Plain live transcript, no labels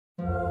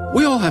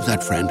We all have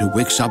that friend who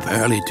wakes up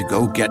early to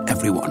go get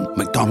everyone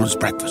McDonald's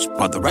breakfast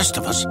while the rest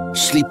of us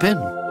sleep in.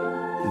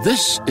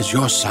 This is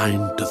your sign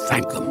to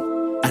thank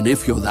them. And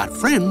if you're that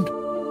friend,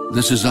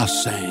 this is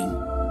us saying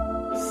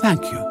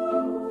thank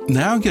you.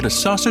 Now get a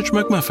sausage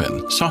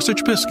McMuffin,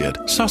 sausage biscuit,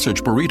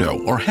 sausage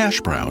burrito, or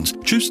hash browns.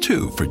 Choose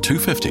 2 for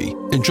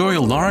 $2.50. Enjoy a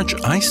large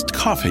iced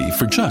coffee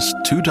for just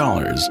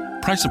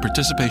 $2. Price of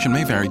participation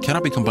may vary.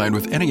 Cannot be combined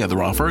with any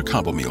other offer or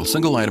combo meal.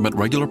 Single item at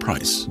regular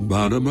price.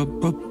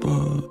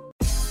 Ba-da-ba-ba-ba.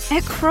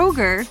 At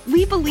Kroger,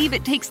 we believe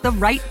it takes the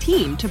right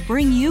team to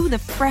bring you the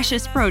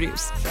freshest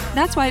produce.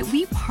 That's why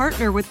we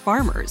partner with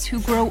farmers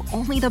who grow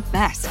only the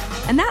best.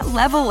 And that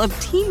level of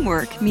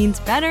teamwork means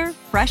better,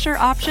 fresher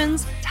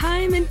options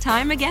time and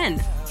time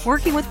again.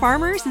 Working with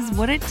farmers is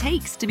what it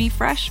takes to be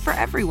fresh for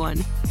everyone.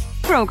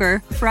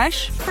 Kroger,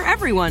 fresh for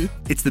everyone.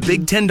 It's the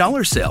big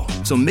 $10 sale,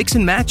 so mix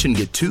and match and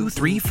get 2,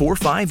 3, 4,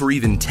 5, or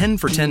even 10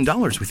 for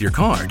 $10 with your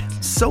card.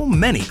 So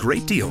many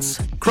great deals.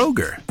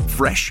 Kroger,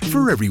 fresh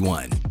for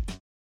everyone.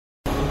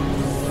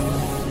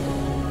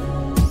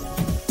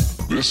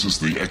 This is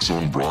the X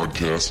Zone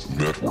Broadcast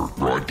Network,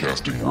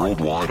 broadcasting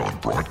worldwide on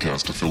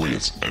broadcast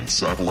affiliates and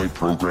satellite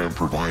program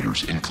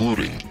providers,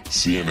 including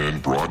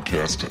CNN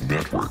Broadcast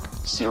Network,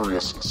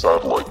 Sirius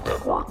Satellite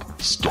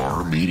Network,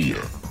 Star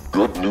Media,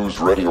 Good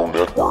News Radio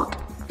Network,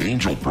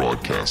 Angel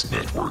Broadcast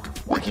Network,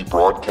 Wiki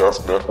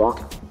Broadcast Network,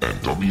 and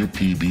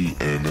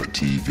WPBN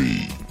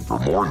TV. For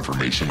more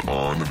information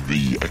on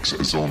the X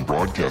Zone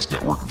Broadcast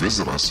Network,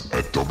 visit us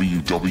at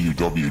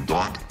www.xzbn.net.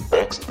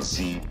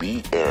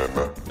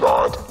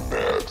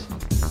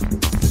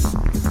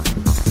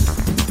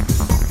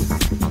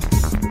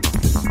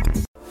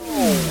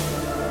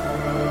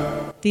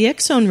 The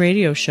X Zone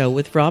Radio Show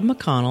with Rob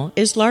McConnell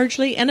is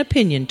largely an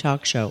opinion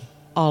talk show.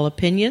 All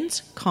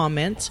opinions,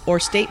 comments, or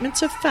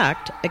statements of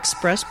fact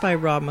expressed by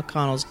Rob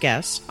McConnell's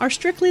guests are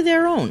strictly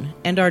their own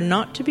and are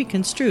not to be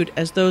construed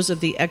as those of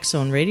the X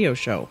Zone Radio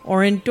Show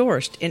or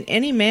endorsed in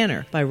any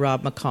manner by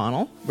Rob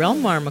McConnell,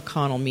 Relmar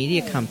McConnell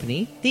Media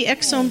Company, the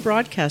X Zone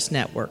Broadcast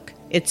Network,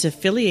 its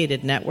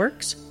affiliated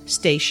networks,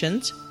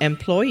 stations,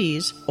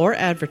 employees, or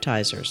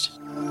advertisers.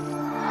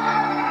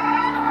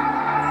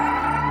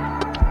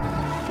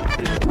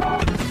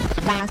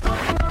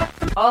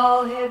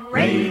 All Hit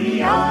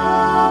Radio.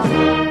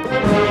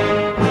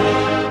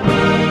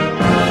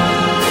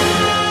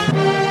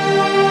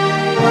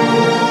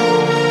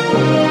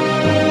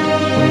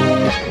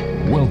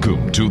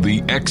 Welcome to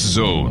the X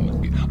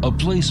Zone, a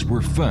place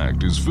where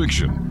fact is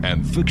fiction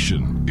and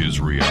fiction is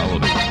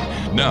reality.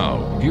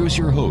 Now, here's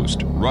your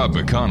host, Rob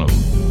McConnell.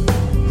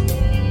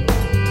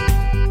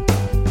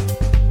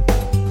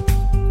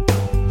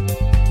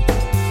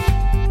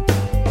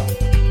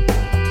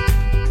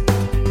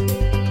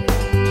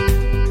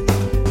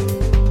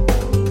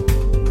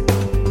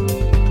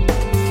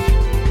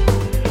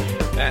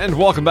 And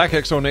welcome back,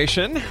 Exo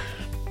Nation.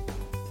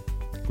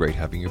 Great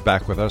having you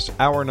back with us.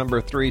 Hour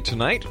number 3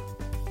 tonight.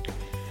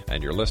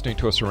 And you're listening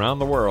to us around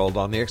the world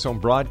on the X Zone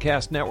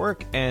Broadcast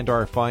Network and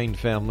our fine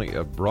family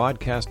of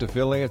broadcast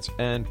affiliates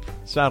and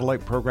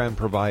satellite program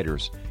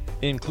providers,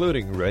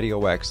 including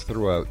Radio X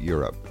throughout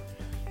Europe.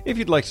 If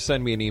you'd like to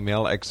send me an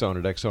email,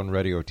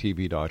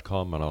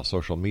 xzone@xzoneradiotv.com, on all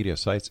social media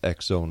sites,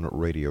 Xzone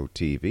Radio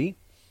TV.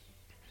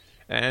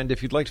 And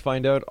if you'd like to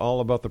find out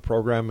all about the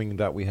programming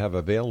that we have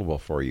available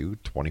for you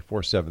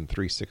 24/7,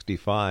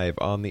 365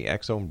 on the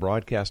X Zone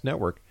Broadcast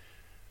Network,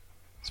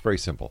 it's very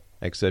simple,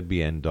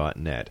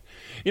 xzbn.net.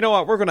 You know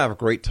what? We're going to have a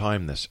great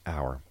time this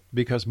hour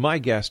because my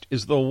guest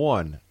is the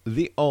one,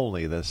 the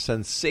only, the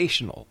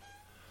sensational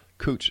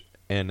Kooch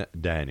N.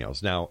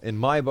 Daniels. Now, in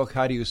my book,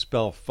 how do you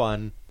spell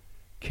fun?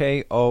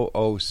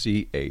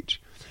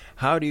 K-O-O-C-H.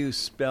 How do you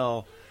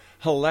spell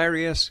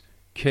hilarious?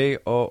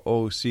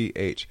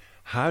 K-O-O-C-H.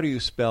 How do you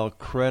spell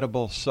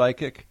credible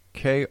psychic?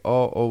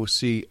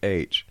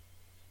 K-O-O-C-H.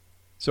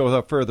 So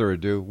without further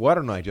ado, why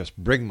don't I just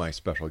bring my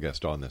special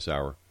guest on this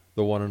hour,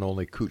 the one and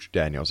only Kooch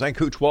Daniels. And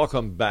Kooch,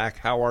 welcome back.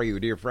 How are you,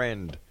 dear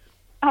friend?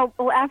 Oh,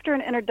 well, after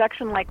an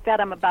introduction like that,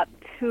 I'm about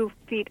 2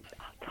 feet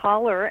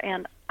taller,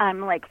 and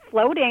I'm like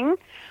floating,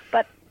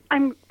 but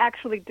I'm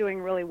actually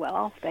doing really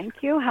well.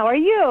 Thank you. How are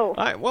you?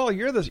 Well,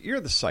 you're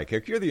the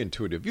psychic. You're the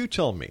intuitive. You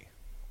tell me.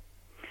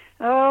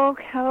 Oh,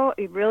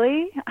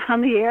 really?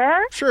 On the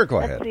air? Sure, go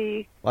ahead.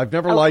 I've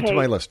never lied to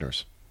my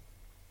listeners.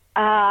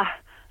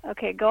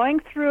 Okay,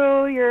 going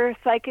through your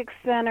psychic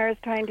centers,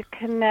 trying to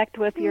connect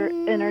with your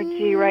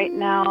energy right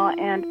now,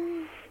 and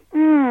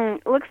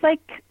looks like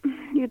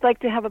you'd like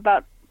to have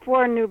about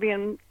 4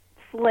 Nubian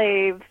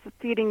slaves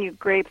feeding you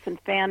grapes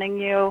and fanning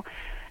you.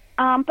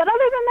 But other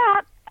than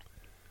that,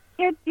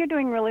 you're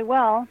doing really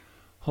well.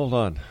 Hold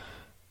on.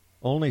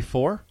 Only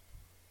 4?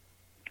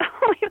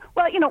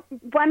 Well,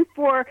 1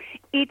 for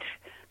each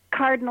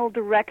cardinal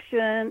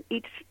direction.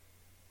 Each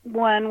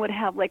one would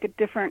have like a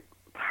different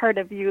part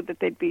of you that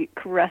they'd be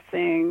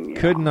caressing.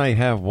 Couldn't I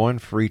have 1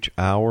 for each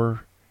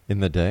hour in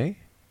the day?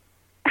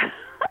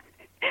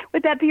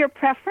 Would that be your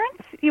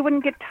preference? You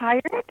wouldn't get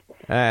tired?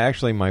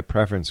 Actually, my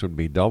preference would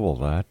be double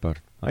that, but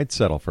I'd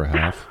settle for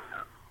half.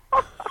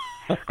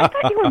 I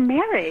thought you were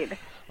married.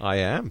 I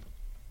am.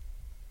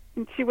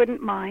 And she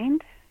wouldn't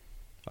mind?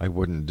 I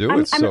wouldn't do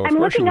it. I'm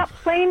looking up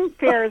plane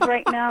fares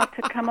right now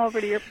to come over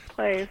to your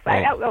place.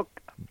 Do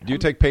you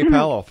take PayPal?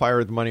 I'll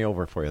fire the money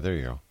over for you. There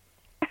you go.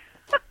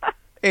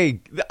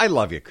 Hey, I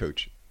love you,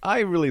 Kooch.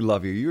 I really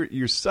love you.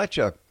 You're such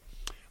a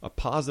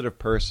positive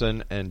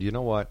person, and you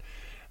know what?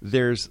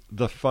 There's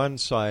the fun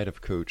side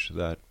of Kooch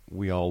that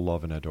we all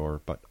love and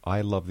adore, but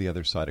I love the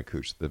other side of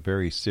Kooch, the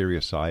very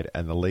serious side,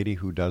 and the lady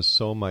who does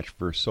so much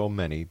for so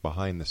many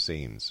behind the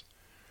scenes.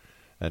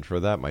 And for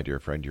that, my dear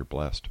friend, you're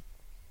blessed.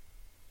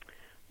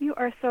 You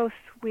are so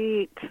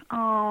sweet.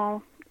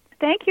 Oh,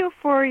 thank you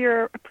for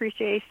your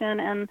appreciation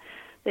and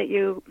that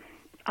you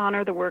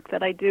honor the work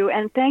that I do.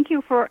 And thank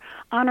you for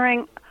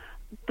honoring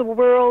the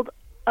world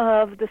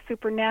of the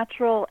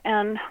supernatural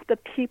and the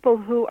people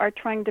who are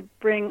trying to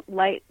bring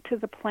light to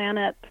the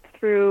planet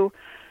through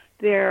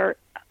their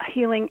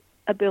healing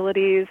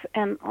abilities.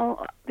 And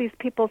all these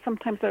people,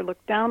 sometimes they're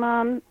looked down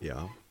on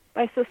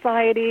by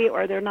society,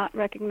 or they're not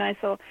recognized.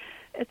 So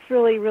it's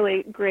really,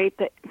 really great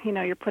that,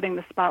 you're putting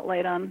the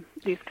spotlight on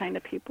these kind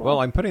of people. Well,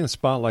 I'm putting the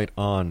spotlight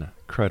on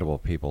credible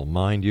people.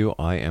 Mind you,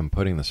 I am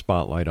putting the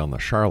spotlight on the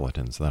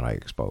charlatans that I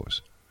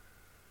expose.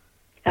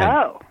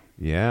 And,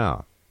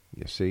 yeah.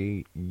 You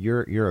see,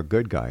 you're a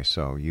good guy,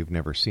 so you've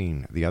never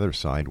seen the other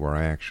side where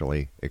I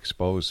actually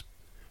expose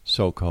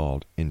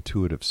so-called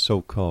intuitive,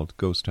 so-called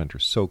ghost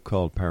hunters,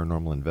 so-called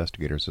paranormal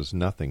investigators as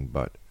nothing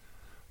but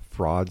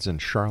frauds and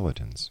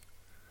charlatans.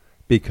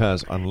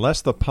 Because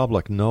unless the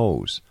public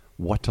knows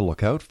what to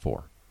look out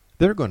for,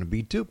 they're going to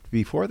be duped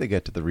before they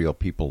get to the real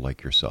people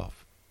like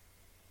yourself.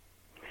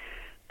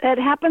 It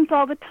happens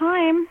all the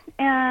time,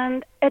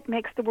 and it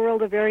makes the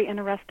world a very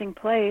interesting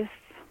place.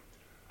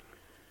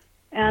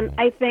 And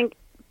I think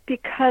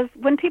because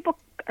when people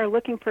are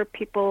looking for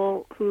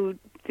people who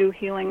do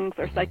healings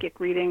or psychic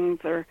readings,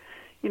 or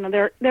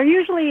they're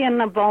usually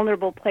in a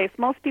vulnerable place.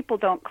 Most people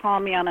don't call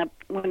me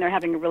when they're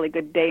having a really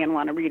good day and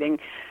want a reading.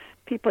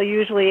 People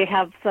usually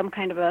have some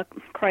kind of a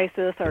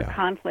crisis or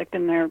conflict,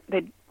 and they're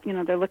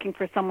looking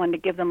for someone to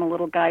give them a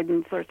little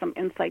guidance or some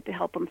insight to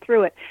help them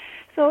through it.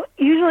 So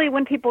usually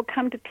when people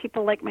come to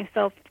people like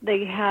myself,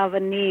 they have a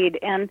need,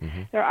 and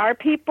there are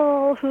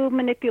people who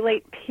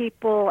manipulate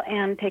people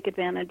and take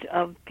advantage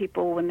of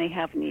people when they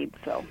have needs.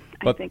 So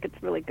I think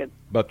it's really good.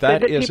 But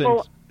that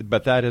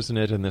isn't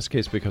it in this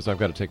case, because I've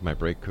got to take my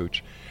break,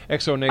 Kooch.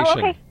 Exo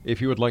Nation, if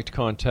you would like to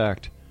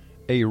contact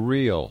a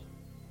real,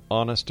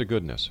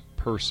 honest-to-goodness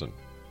person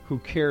who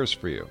cares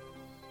for you,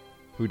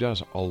 who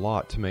does a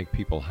lot to make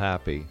people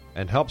happy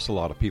and helps a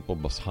lot of people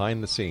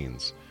behind the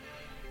scenes,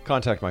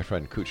 contact my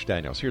friend Kooch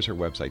Daniels. Here's her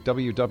website,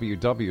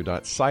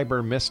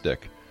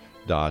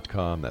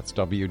 www.cybermystic.com. That's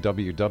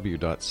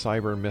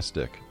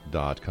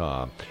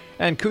www.cybermystic.com.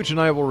 And Kooch and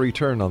I will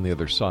return on the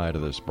other side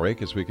of this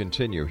break as we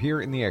continue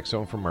here in the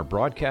X-Zone from our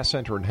broadcast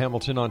center in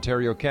Hamilton,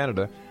 Ontario,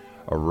 Canada,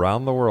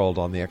 around the world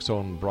on the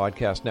X-Zone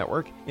Broadcast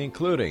Network,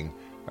 including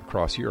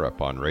across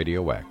Europe on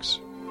Radio X.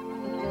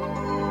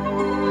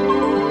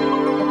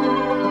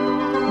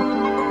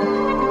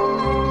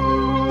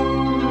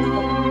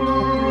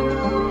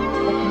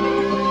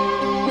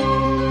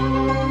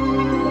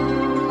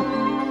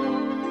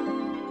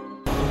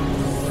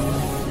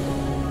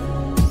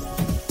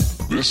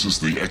 This is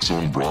the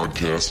X-Zone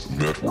Broadcast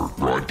Network,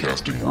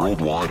 broadcasting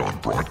worldwide on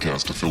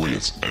broadcast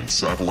affiliates and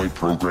satellite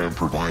program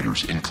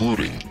providers,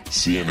 including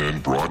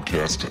CNN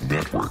Broadcast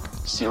Network,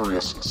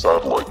 Sirius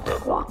Satellite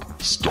Network,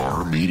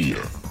 Star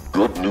Media,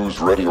 Good News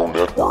Radio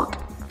Network,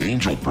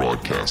 Angel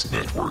Broadcast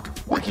Network,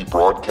 Wiki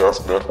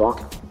Broadcast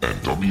Network, and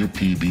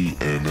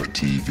WPBN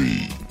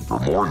TV. For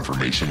more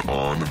information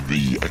on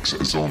the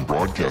X-Zone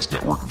Broadcast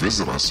Network,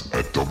 visit us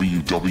at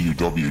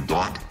www.xzbn.net.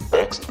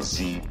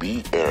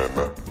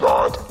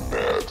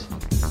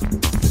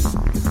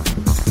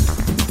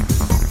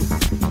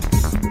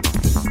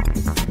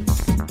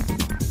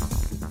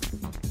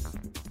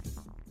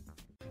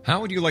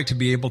 How would you like to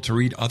be able to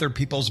read other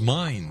people's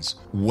minds?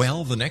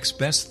 Well, the next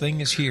best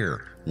thing is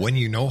here. When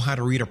you know how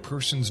to read a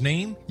person's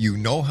name, you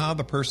know how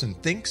the person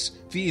thinks,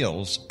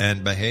 feels,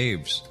 and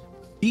behaves.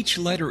 Each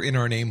letter in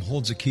our name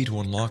holds a key to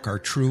unlock our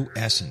true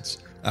essence.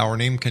 Our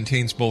name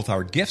contains both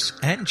our gifts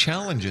and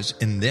challenges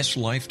in this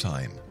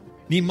lifetime.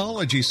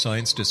 Mnemology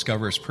science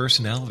discovers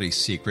personality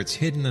secrets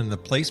hidden in the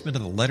placement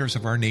of the letters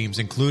of our names,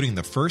 including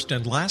the first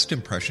and last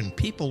impression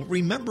people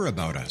remember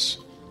about us.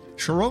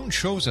 Sharon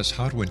shows us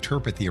how to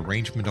interpret the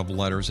arrangement of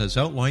letters as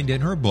outlined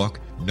in her book,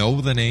 Know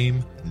the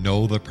Name,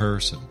 Know the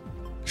Person.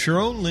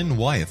 Sharon Lynn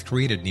Wyeth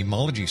created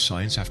mnemology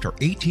science after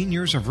 18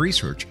 years of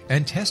research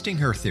and testing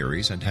her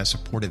theories, and has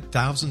supported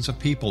thousands of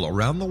people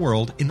around the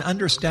world in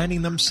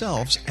understanding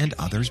themselves and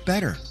others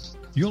better.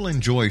 You'll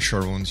enjoy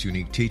Sharon's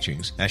unique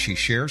teachings as she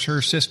shares her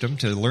system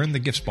to learn the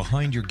gifts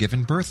behind your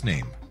given birth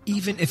name.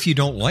 Even if you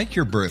don't like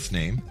your birth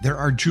name, there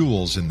are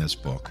jewels in this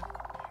book.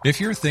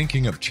 If you're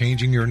thinking of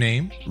changing your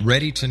name,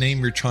 ready to name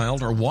your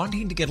child, or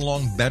wanting to get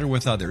along better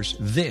with others,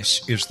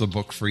 this is the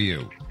book for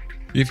you.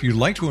 If you'd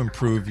like to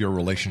improve your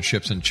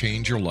relationships and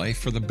change your life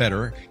for the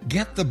better,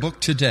 get the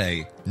book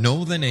today,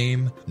 Know the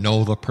Name,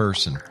 Know the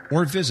Person,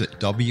 or visit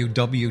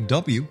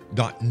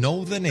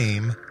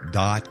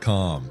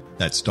www.knowthename.com.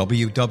 That's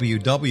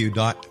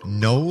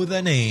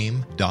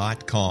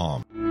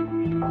www.knowthename.com.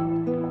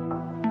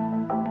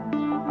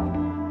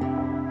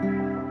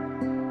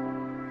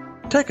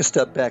 Take a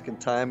step back in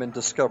time and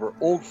discover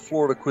old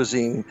Florida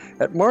cuisine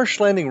at Marsh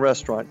Landing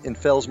Restaurant in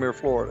Fellsmere,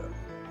 Florida.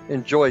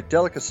 Enjoy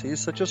delicacies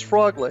such as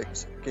frog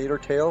legs, gator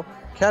tail,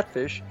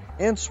 catfish,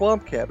 and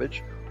swamp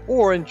cabbage,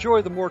 or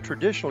enjoy the more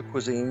traditional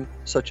cuisine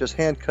such as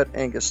hand-cut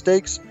Angus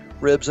steaks,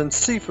 ribs, and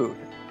seafood.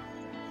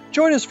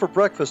 Join us for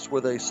breakfast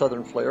with a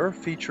southern flair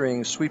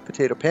featuring sweet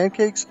potato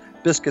pancakes,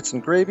 biscuits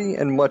and gravy,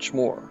 and much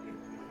more.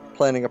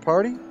 Planning a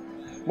party?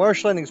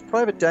 Marsh Landing's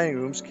private dining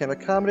rooms can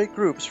accommodate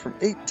groups from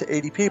 8 to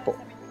 80 people.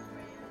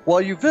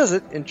 While you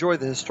visit, enjoy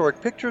the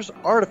historic pictures,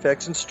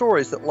 artifacts, and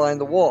stories that line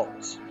the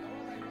walls.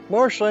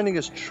 Marsh Landing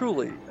is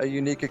truly a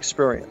unique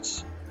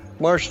experience.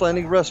 Marsh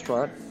Landing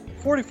Restaurant,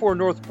 44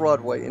 North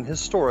Broadway in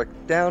historic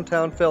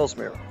downtown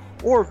Fellsmere,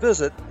 or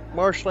visit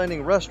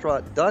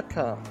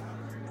marshlandingrestaurant.com.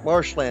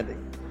 Marsh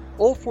Landing,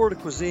 old Florida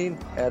cuisine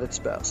at its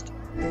best.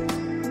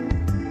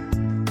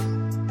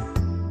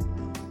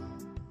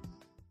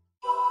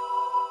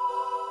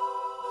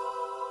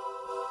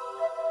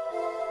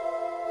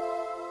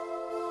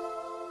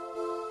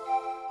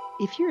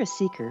 If you're a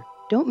seeker,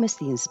 don't miss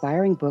the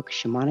inspiring book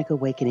Shamanic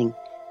Awakening,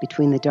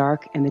 Between the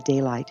Dark and the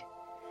Daylight.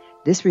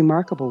 This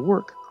remarkable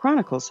work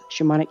chronicles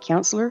shamanic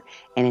counselor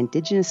and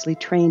indigenously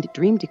trained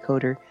dream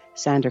decoder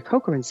Sandra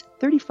Corcoran's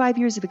 35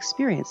 years of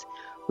experience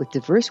with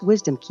diverse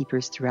wisdom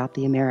keepers throughout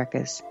the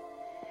Americas.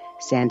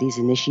 Sandy's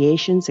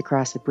initiations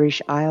across the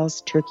British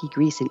Isles, Turkey,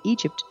 Greece, and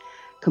Egypt,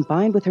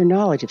 combined with her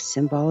knowledge of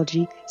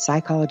symbology,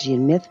 psychology,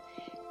 and myth,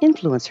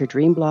 influence her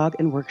dream blog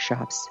and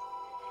workshops.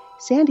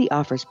 Sandy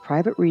offers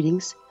private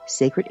readings,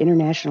 sacred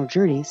international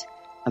journeys,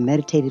 a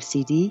meditative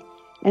CD,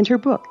 and her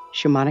book,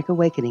 Shamanic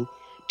Awakening,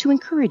 to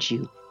encourage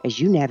you as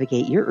you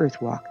navigate your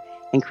earth walk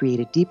and create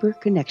a deeper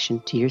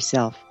connection to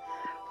yourself.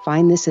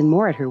 Find this and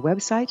more at her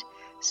website,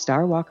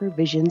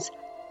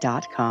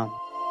 starwalkervisions.com.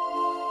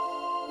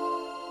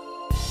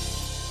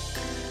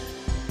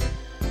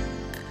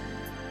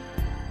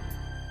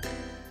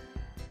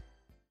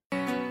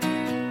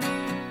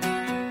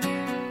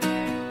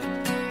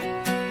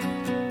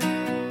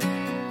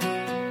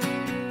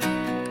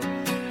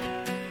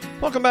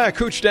 Welcome back.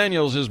 Kooch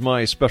Daniels is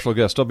my special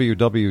guest,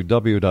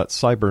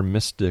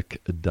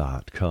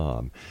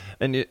 www.cybermystic.com.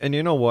 And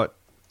you know what?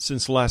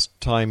 Since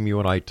last time you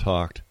and I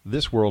talked,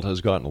 this world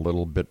has gotten a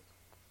little bit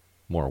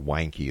more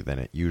wanky than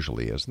it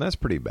usually is, and that's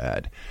pretty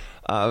bad.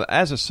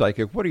 As a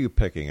psychic, what are you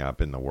picking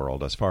up in the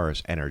world as far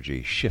as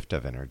energy, shift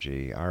of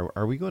energy?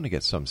 Are we going to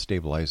get some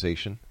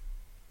stabilization?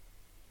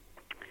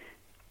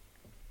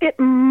 It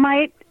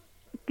might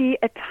be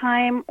a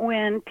time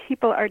when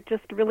people are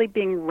just really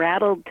being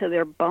rattled to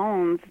their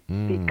bones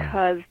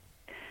because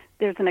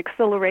there's an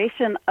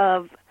acceleration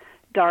of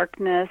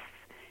darkness,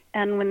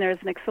 and when there's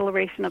an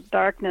acceleration of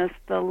darkness,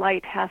 the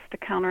light has to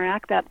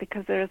counteract that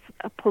because there's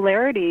a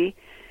polarity.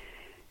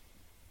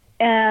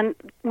 And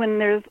when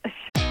there's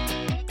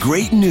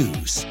Great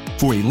news!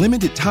 For a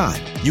limited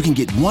time, you can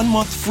get 1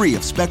 month free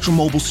of Spectrum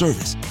Mobile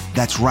service.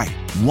 That's right,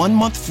 1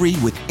 month free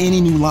with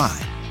any new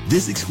line.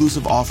 This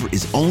exclusive offer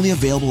is only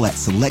available at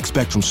select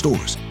Spectrum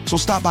stores, so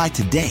stop by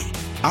today.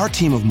 Our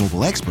team of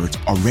mobile experts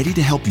are ready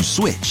to help you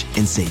switch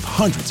and save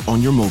hundreds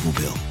on your mobile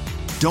bill.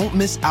 Don't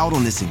miss out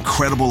on this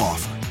incredible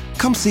offer.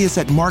 Come see us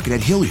at Market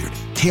at Hilliard,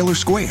 Taylor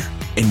Square,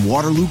 and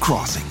Waterloo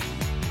Crossing.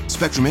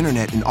 Spectrum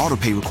Internet and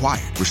autopay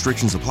required.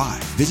 Restrictions apply.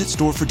 Visit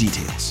store for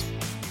details.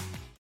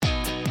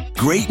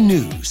 Great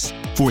news!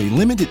 For a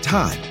limited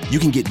time, you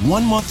can get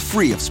 1 month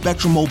free of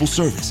Spectrum Mobile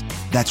service.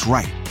 That's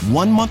right,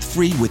 1 month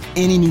free with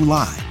any new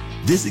line.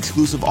 This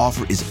exclusive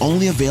offer is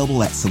only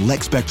available at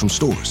select Spectrum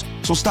stores,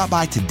 so stop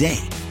by today.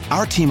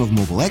 Our team of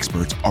mobile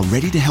experts are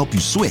ready to help you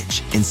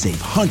switch and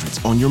save hundreds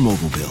on your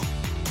mobile bill.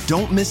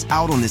 Don't miss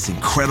out on this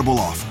incredible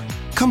offer.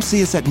 Come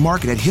see us at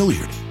Market at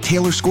Hilliard,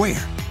 Taylor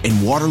Square,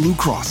 and Waterloo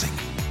Crossing.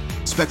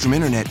 Spectrum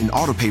Internet and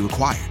autopay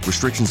required.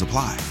 Restrictions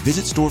apply.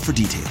 Visit store for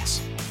details.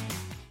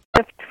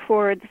 Shift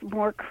towards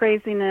more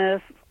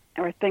craziness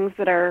or things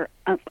that are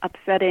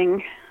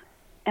upsetting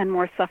and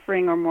more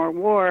suffering or more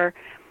war,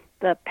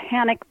 the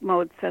panic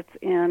mode sets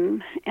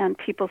in, and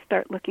people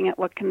start looking at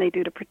what can they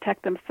do to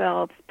protect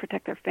themselves,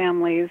 protect their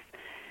families,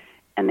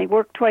 and they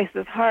work twice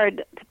as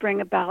hard to bring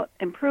about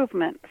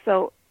improvement.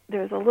 So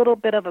there's a little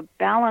bit of a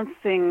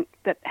balancing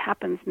that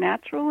happens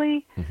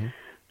naturally,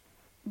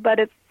 but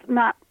it's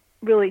not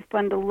really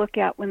fun to look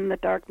at when the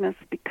darkness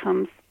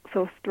becomes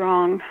so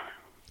strong.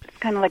 It's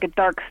kind of like a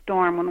dark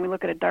storm. When we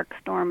look at a dark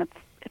storm, it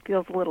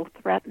feels a little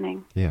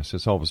threatening. Yes,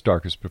 it's always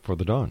darkest before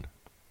the dawn.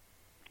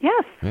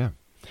 Yes. Yeah.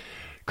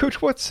 Kooch,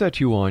 what set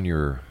you on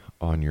your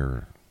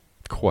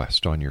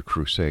quest, on your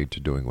crusade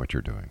to doing what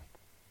you're doing?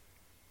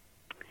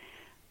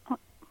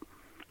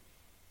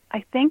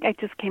 I think I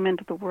just came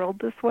into the world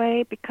this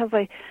way because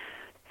I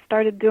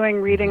started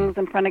doing readings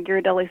in front of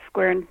Ghirardelli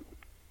Square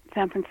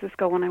San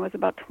Francisco when I was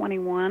about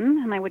 21,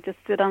 and I would just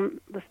sit on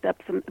the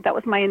steps, and that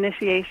was my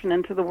initiation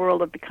into the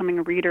world of becoming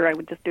a reader. I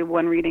would just do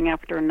one reading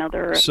after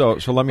another. So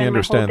let me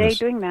understand my whole day this.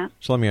 Doing that.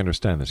 So let me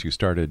understand this. You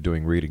started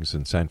doing readings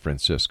in San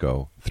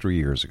Francisco 3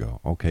 years ago.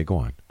 Okay, go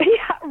on. Yeah,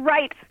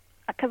 right.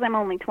 Because I'm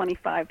only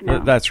 25 now.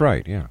 That's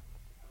right. Yeah.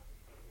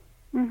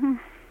 Mm-hmm.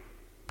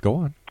 Go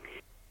on.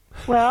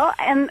 Well,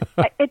 and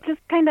it just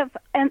kind of,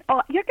 and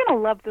you're going to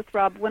love this,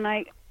 Rob. When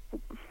I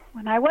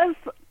was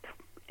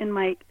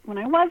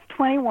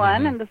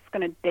 21, and this is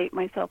going to date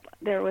myself,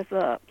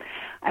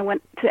 I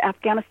went to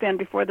Afghanistan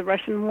before the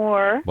Russian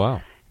War.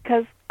 Wow.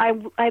 Because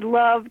I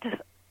loved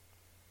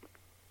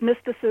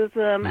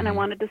mysticism, and I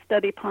wanted to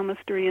study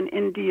palmistry in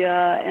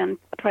India and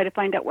try to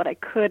find out what I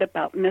could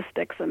about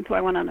mystics. And so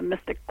I went on a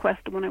mystic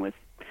quest when I was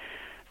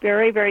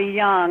very, very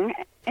young,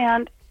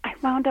 and I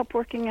wound up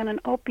working in an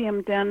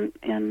opium den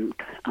in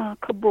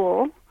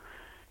Kabul,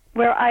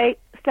 where I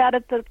sat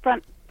at the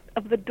front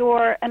of the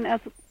door, and as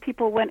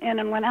people went in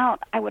and went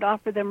out, I would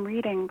offer them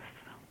readings.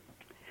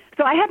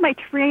 So I had my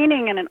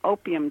training in an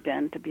opium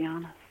den, to be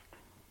honest.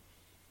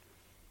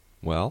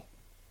 Well,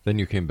 then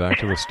you came back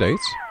to the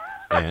States,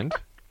 and?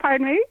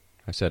 Pardon me?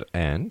 I said,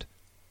 and?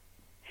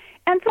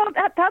 And so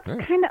that's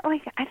kind of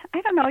like, I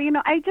don't know,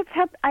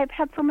 I've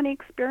had so many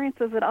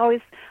experiences that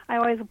I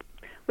always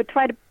would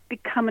try to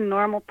become a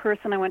normal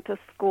person. I went to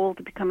school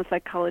to become a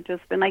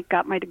psychologist, and I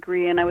got my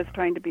degree, and I was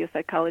trying to be a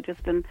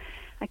psychologist, and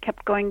I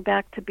kept going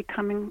back to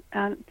becoming,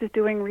 to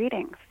doing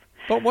readings.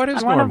 But what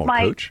is normal,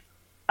 Kooch?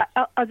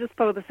 I'll just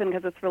throw this in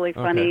because it's really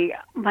funny. Okay.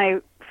 My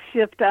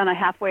shift on a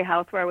halfway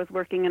house where I was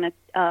working in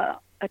a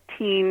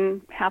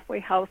teen halfway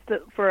house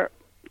for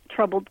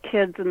troubled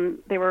kids, and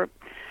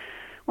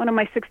one of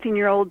my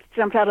 16-year-olds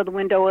jumped out of the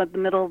window in the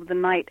middle of the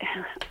night,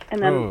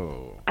 and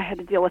then I had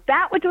to deal with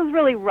that, which was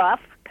really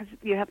rough because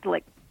you have to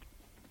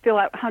fill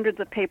out hundreds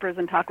of papers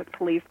and talk with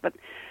police. But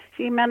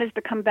she managed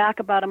to come back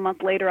about a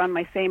month later on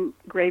my same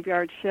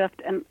graveyard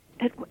shift, and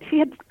she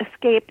had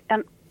escaped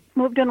and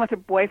moved in with her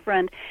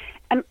boyfriend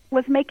and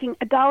was making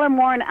 $1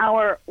 more an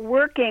hour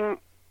working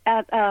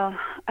at a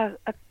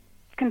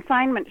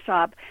consignment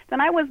shop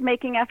than I was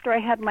making after I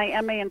had my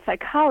MA in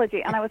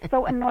psychology. And I was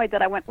so annoyed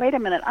that I went, wait a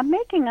minute, I'm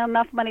making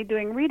enough money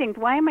doing readings.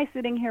 Why am I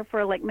sitting here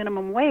for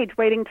minimum wage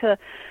waiting to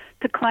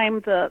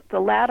climb the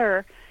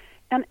ladder?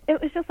 And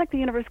it was just like the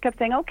universe kept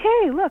saying,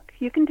 okay, look,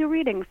 you can do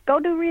readings. Go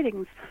do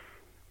readings.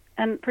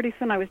 And pretty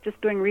soon I was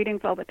just doing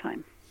readings all the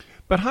time.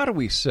 But how do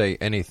we say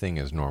anything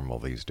is normal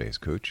these days,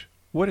 Kooch?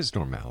 What is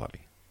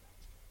normality?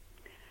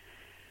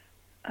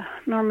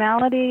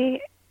 Normality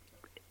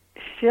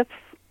shifts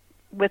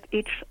with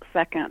each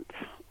second.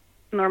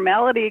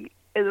 Normality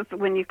is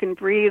when you can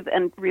breathe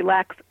and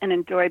relax and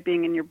enjoy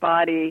being in your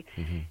body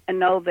and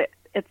know that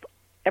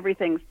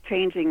everything's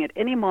changing at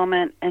any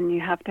moment, and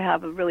you have to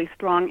have a really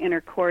strong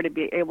inner core to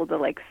be able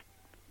to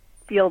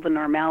feel the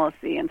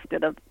normalcy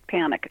instead of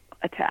panic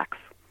attacks.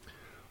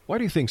 Why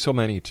do you think so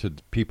many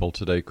people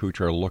today, Kooch,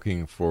 are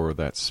looking for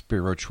that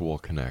spiritual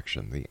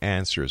connection, the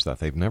answers that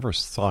they've never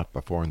sought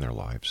before in their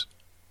lives?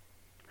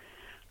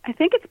 I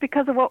think it's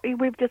because of what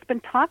we've just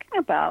been talking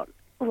about.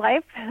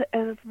 Life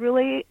is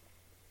really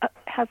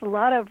has a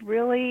lot of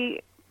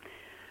really.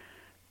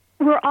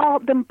 We're all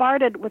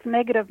bombarded with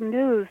negative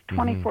news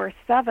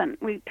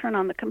 24/7. We turn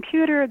on the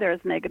computer, there's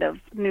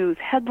negative news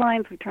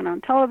headlines. We turn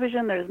on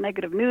television, there's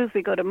negative news.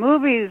 We go to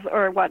movies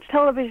or watch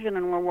television,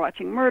 and we're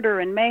watching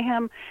murder and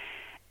mayhem.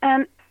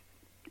 And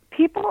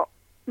people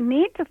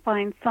need to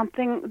find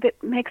something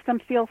that makes them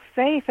feel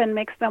safe and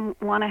makes them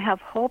want to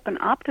have hope and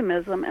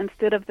optimism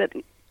instead of that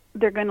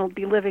they're going to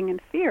be living in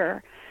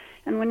fear.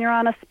 And when you're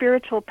on a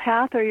spiritual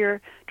path or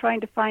you're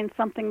trying to find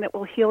something that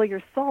will heal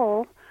your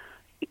soul,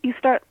 you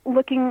start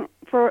looking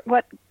for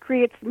what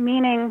creates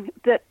meaning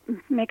that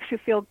makes you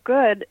feel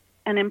good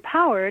and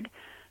empowered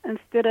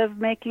instead of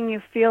making you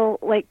feel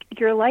like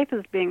your life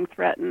is being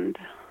threatened.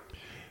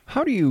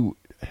 How do you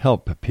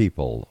help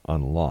people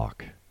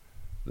unlock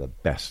the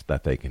best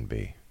that they can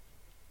be?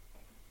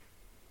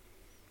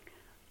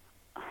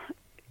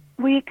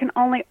 We can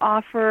only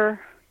offer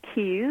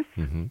keys,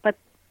 but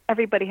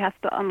everybody has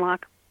to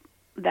unlock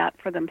that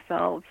for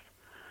themselves.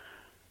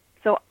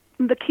 So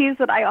the keys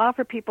that I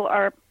offer people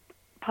are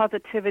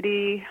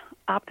positivity,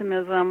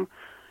 optimism,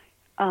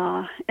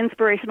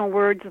 inspirational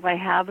words if I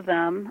have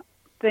them,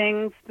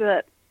 things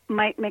that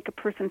might make a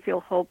person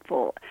feel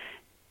hopeful.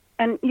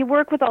 And you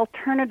work with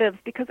alternatives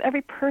because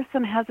every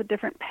person has a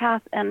different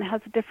path and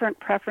has different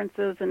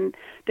preferences and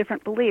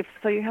different beliefs.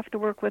 So you have to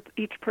work with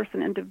each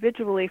person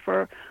individually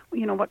for,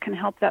 what can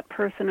help that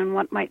person and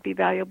what might be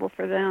valuable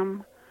for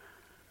them.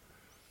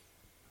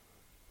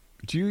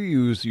 Do you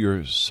use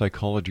your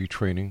psychology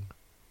training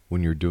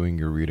when you're doing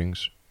your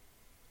readings?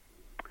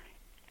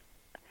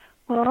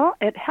 Well,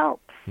 it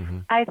helps.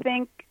 I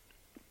think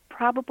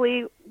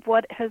probably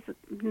what has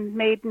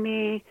given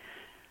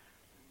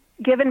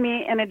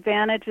me an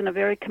advantage in a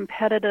very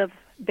competitive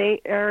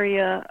Bay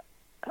Area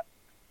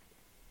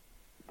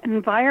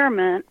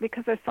environment,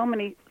 because there's so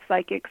many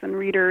psychics and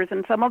readers,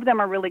 and some of them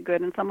are really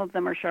good and some of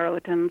them are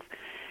charlatans.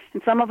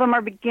 And some of them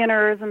are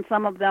beginners and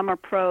some of them are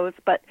pros,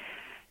 but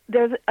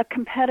there's a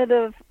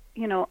competitive,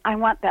 I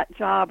want that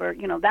job, or,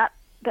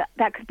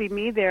 that could be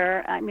me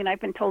there. I mean,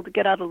 I've been told to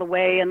get out of the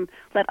way and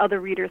let other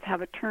readers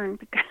have a turn.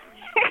 Because,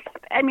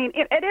 I mean,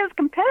 it is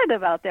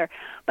competitive out there.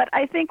 But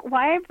I think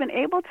why I've been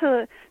able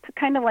to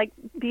kind of like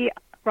be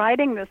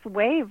riding this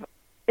wave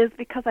is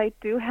because I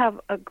do have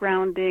a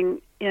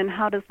grounding in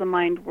how does the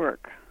mind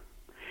work.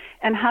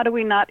 And how do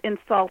we not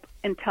insult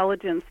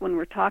intelligence when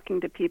we're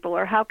talking to people?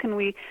 Or how can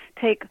we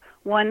take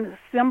one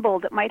symbol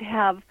that might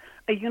have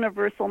a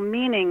universal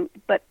meaning,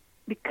 but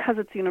because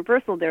it's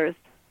universal, there's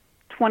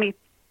 20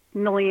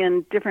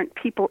 million different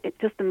people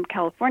just in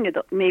California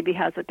that maybe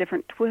has a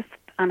different twist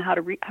on how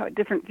to read, a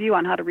different view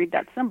on how to read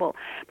that symbol.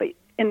 But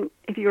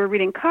if you were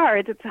reading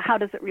cards, it's how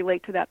does it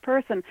relate to that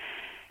person?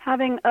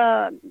 Having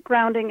a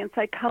grounding in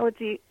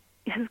psychology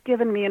has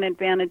given me an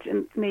advantage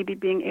in maybe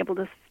being able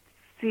to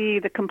see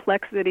the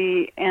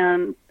complexity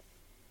and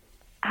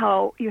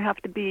how you have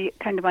to be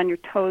kind of on your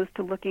toes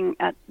to looking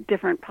at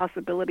different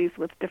possibilities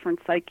with different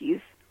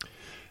psyches.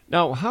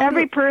 Now,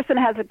 every person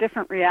has a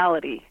different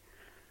reality.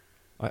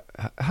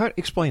 How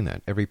explain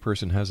that? Every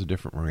person has a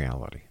different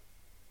reality.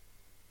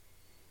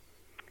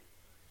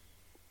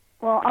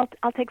 Well,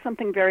 I'll take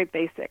something very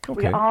basic.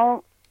 Okay. We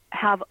all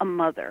have a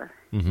mother.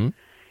 Mm-hmm.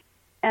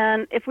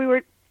 And if we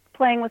were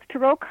playing with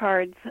tarot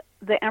cards,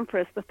 the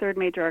Empress, the third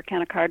major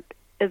arcana card,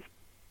 is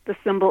the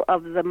symbol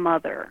of the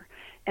mother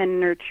and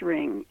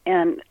nurturing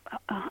and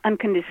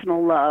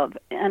unconditional love.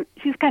 And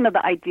she's kind of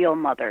the ideal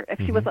mother. If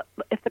she was,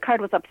 if the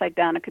card was upside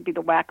down, it could be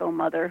the wacko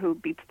mother who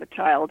beats the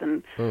child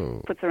and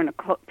puts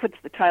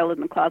the child in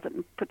the closet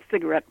and puts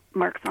cigarette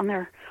marks on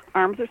their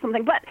arms or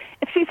something. But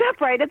if she's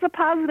upright, it's a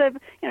positive.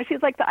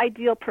 She's like the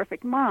ideal,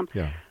 perfect mom.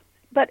 Yeah.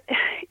 But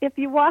if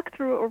you walk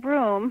through a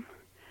room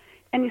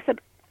and you said,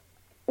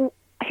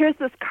 here's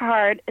this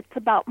card, it's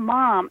about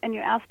mom, and you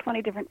ask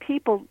 20 different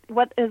people,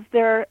 what is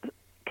their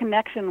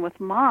connection with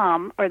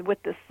mom or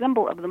with the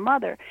symbol of the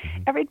mother,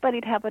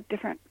 everybody'd have a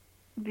different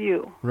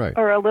view, right,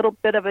 or a little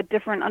bit of a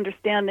different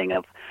understanding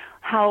of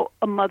how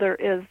a mother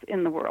is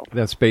in the world.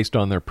 That's based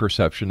on their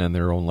perception and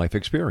their own life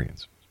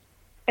experience.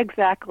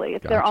 Exactly.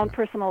 It's their own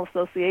personal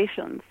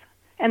associations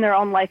and their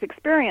own life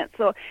experience.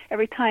 So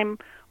every time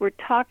we're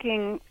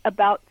talking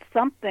about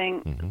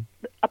something,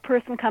 a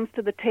person comes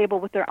to the table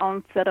with their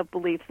own set of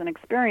beliefs and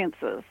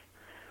experiences,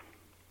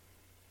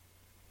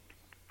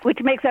 which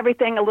makes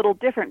everything a little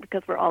different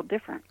because we're all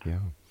different. Yeah.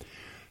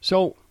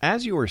 So,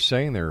 as you were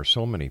saying, there are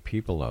so many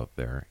people out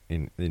there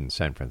in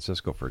San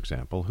Francisco, for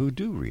example, who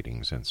do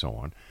readings and so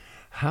on.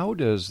 How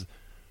does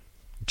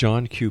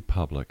John Q.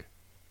 Public,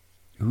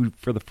 who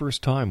for the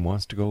first time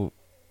wants to go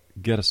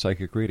get a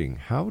psychic reading,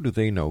 how do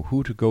they know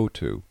who to go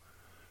to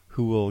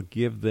who will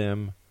give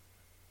them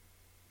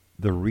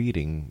the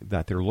reading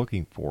that they're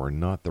looking for,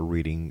 not the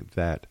reading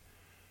that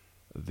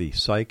the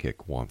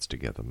psychic wants to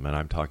give them? And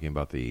I'm talking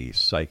about the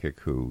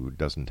psychic who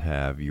doesn't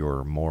have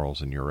your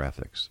morals and your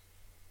ethics.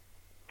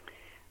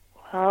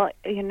 Well,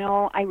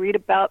 I read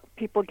about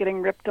people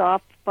getting ripped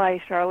off by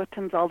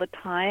charlatans all the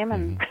time,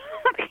 and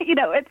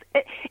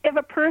if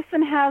a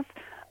person has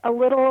a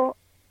little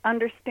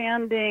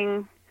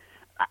understanding,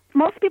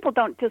 most people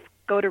don't just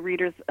go to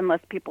readers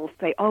unless people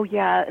say, "Oh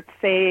yeah, it's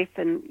safe,"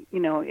 and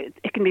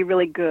it can be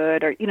really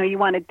good, or you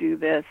want to do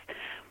this.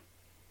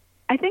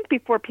 I think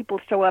before people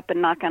show up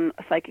and knock on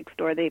a psychic's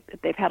door,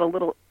 they've had a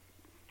little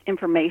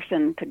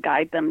information to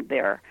guide them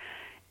there.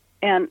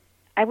 And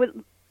I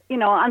would,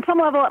 on some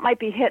level it might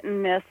be hit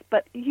and miss,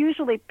 but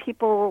usually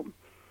people,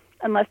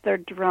 unless they're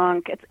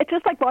drunk, it's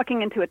just like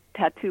walking into a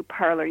tattoo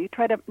parlor. You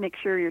try to make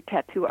sure your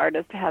tattoo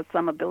artist has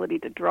some ability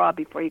to draw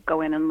before you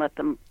go in and let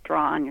them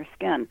draw on your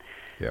skin,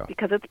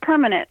 because it's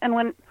permanent. And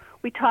when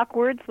we talk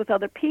words with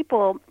other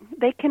people,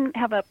 they can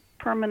have a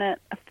permanent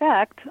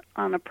effect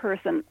on a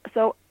person.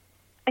 So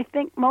I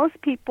think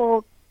most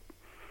people,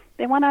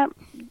 they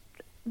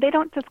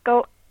don't just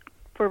go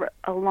for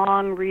a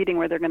long reading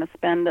where they're going to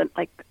spend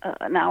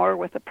an hour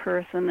with a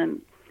person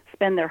and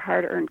spend their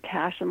hard-earned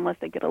cash unless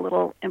they get a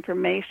little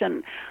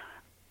information.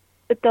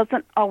 It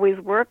doesn't always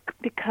work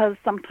because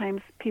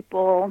sometimes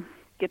people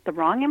get the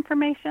wrong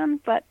information,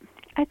 but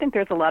I think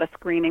there's a lot of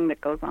screening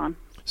that goes on.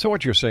 So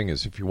what you're saying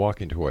is if you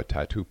walk into a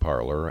tattoo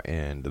parlor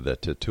and the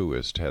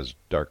tattooist has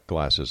dark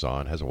glasses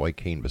on, has a white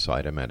cane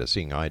beside him, and a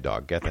seeing eye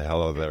dog, get the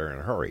hell out of there in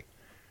a hurry.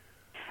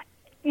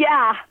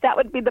 Yeah, that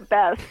would be the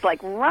best.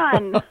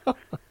 Run.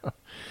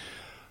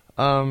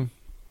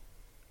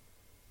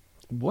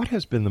 What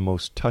has been the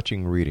most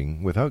touching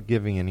reading, without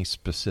giving any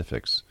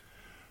specifics,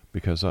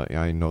 because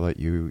I know that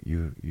you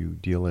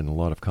deal in a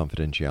lot of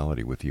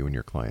confidentiality with you and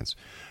your clients.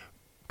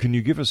 Can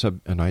you give us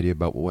an idea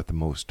about what the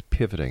most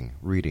pivoting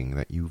reading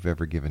that you've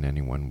ever given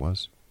anyone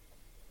was?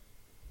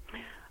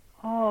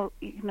 Oh,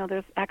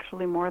 there's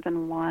actually more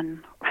than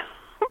one.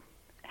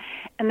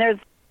 And there's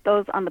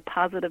those on the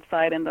positive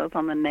side and those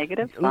on the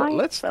negative side.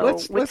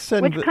 Which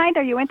kind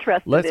are you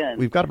interested in?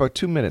 We've got about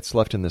 2 minutes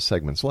left in this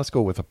segment, so let's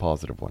go with a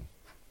positive one.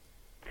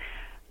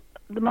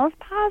 The most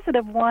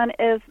positive one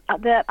is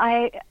that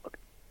I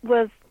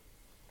was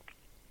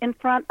in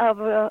front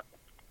of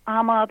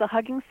Amma, the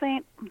hugging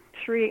saint,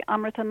 Sri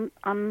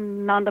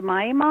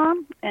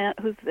Amritanandamayi,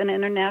 who's an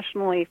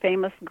internationally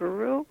famous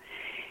guru.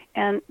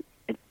 And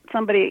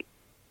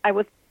I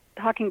was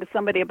talking to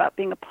somebody about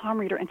being a palm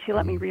reader, and she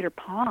let me read her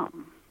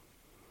palm.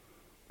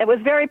 It was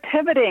very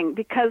pivoting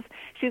because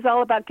she's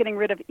all about getting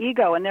rid of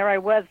ego, and there I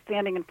was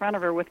standing in front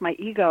of her with my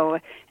ego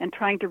and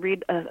trying to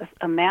read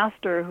a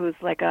master who's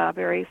like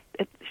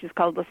she's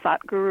called the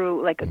Sat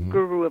Guru, like a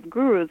guru of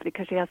gurus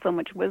because she has so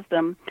much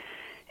wisdom.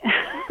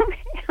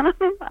 And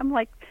I'm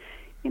like,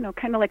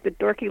 kind of like the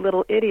dorky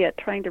little idiot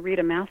trying to read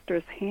a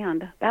master's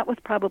hand. That was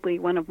probably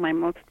one of my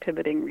most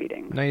pivoting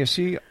readings. Now, you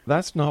see,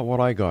 that's not what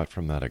I got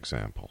from that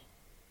example.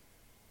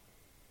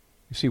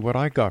 You see, what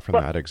I got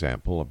from that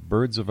example,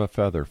 birds of a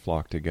feather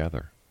flock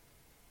together.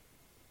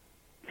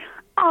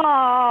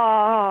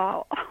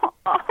 Oh,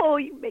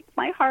 you make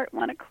my heart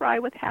want to cry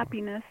with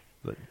happiness.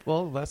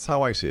 Well, that's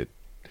how I see it.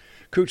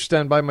 Kooch,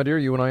 stand by, my dear.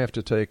 You and I have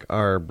to take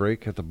our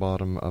break at the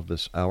bottom of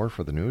this hour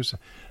for the news.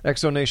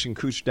 Exonation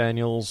Kooch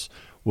Daniels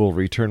will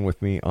return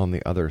with me on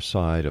the other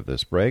side of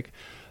this break.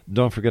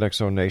 Don't forget,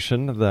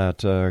 Exonation,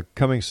 that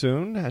coming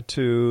soon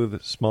to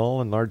the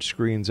small and large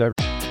screens.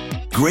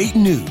 Great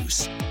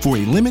news! For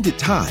a limited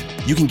time,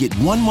 you can get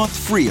 1 month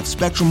free of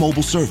Spectrum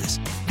Mobile service.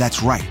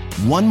 That's right,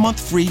 1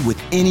 month free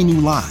with any new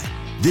line.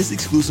 This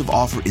exclusive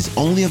offer is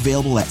only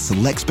available at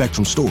select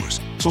Spectrum stores,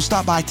 so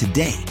stop by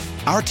today.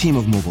 Our team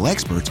of mobile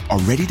experts are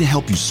ready to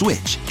help you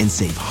switch and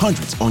save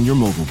hundreds on your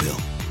mobile bill.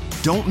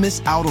 Don't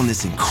miss out on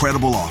this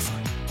incredible offer.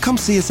 Come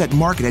see us at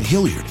Market at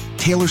Hilliard,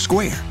 Taylor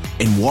Square,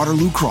 and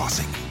Waterloo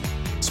Crossing.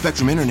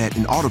 Spectrum Internet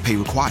and autopay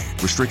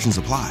required. Restrictions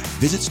apply.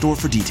 Visit store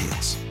for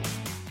details.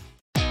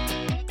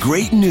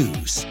 Great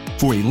news!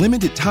 For a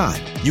limited time,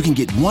 you can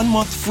get 1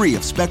 month free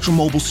of Spectrum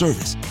Mobile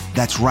service.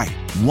 That's right,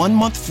 1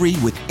 month free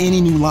with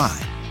any new line.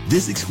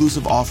 This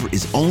exclusive offer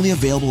is only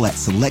available at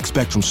select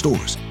Spectrum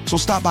stores, so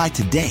stop by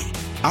today.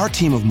 Our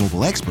team of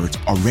mobile experts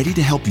are ready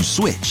to help you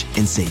switch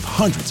and save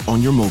hundreds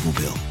on your mobile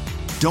bill.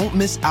 Don't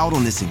miss out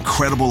on this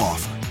incredible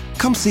offer.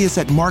 Come see us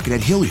at Market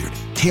at Hilliard,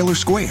 Taylor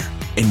Square,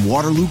 and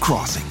Waterloo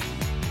Crossing.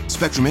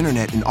 Spectrum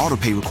Internet and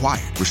autopay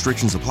required.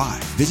 Restrictions apply.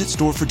 Visit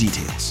store for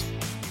details.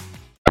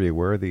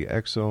 Where the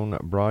X-Zone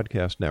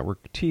Broadcast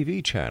Network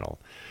TV channel,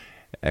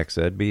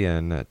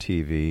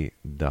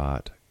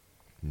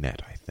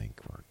 XZBNTV.net, I think,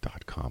 or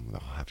 .com.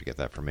 I'll have to get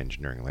that from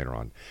engineering later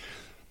on.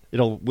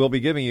 We'll be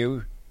giving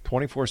you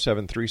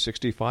 24/7,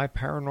 365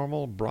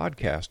 paranormal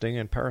broadcasting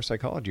and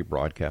parapsychology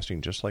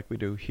broadcasting, just like we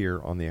do here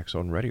on the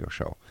X-Zone Radio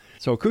Show.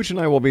 So Kooch and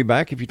I will be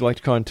back. If you'd like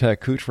to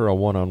contact Kooch for a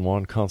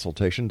one-on-one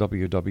consultation,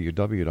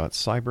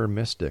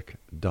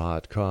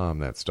 www.cybermystic.com.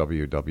 That's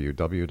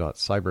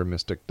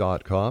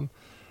www.cybermystic.com.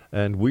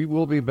 And we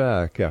will be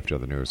back after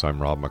the news.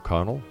 I'm Rob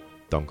McConnell.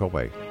 Don't go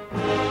away.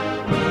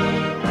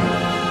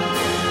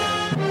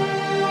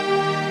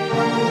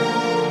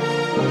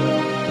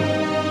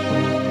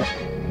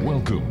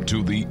 Welcome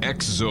to the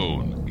X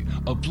Zone,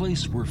 a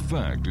place where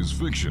fact is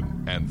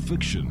fiction and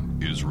fiction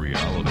is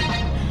reality.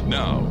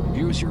 Now,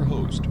 here's your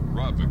host,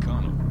 Rob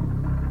McConnell.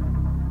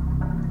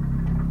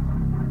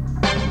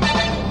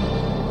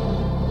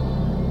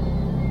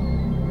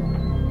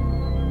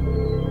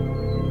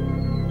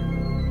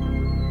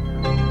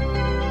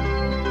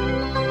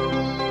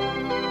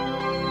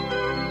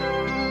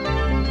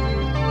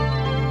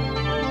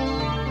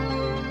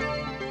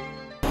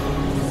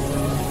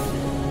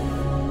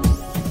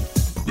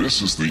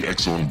 This is the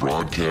X-Zone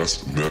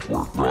Broadcast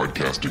Network,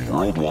 broadcasting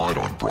worldwide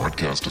on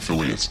broadcast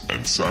affiliates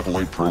and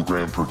satellite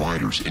program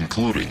providers,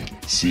 including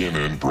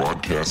CNN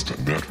Broadcast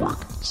Network,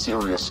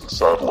 Sirius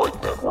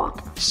Satellite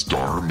Network,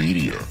 Star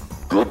Media,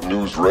 Good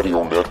News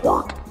Radio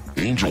Network,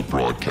 Angel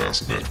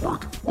Broadcast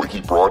Network,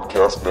 Wiki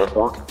Broadcast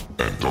Network,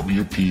 and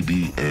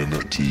WPBN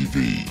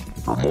TV.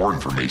 For more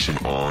information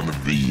on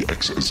the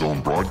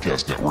X-Zone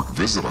Broadcast Network,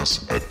 visit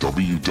us at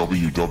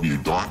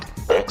www.xzbn.net.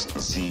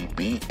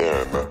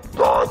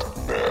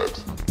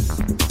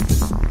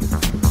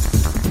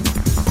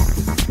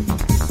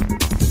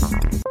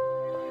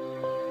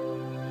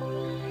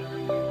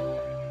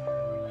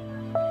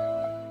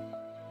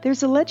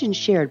 There's a legend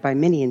shared by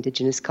many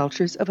indigenous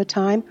cultures of a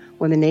time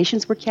when the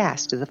nations were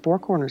cast to the four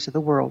corners of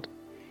the world.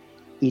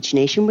 Each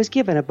nation was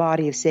given a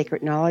body of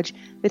sacred knowledge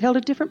that held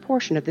a different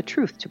portion of the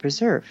truth to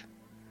preserve.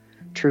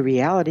 True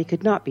reality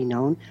could not be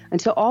known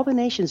until all the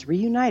nations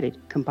reunited,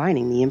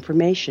 combining the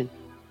information.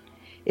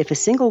 If a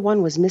single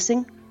one was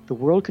missing, the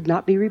world could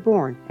not be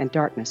reborn and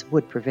darkness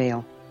would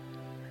prevail.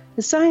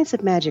 The Science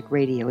of Magic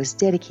Radio is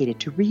dedicated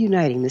to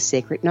reuniting the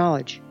sacred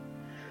knowledge.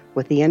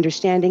 With the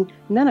understanding,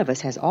 none of us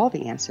has all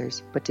the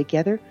answers, but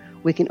together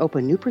we can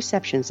open new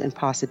perceptions and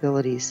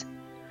possibilities.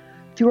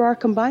 Through our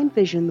combined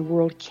vision, the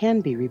world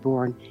can be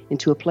reborn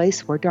into a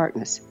place where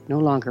darkness no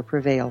longer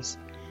prevails.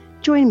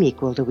 Join me,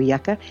 Gwilda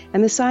Wiyaka,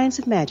 and the Science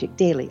of Magic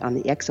daily on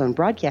the X-Zone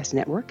Broadcast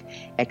Network,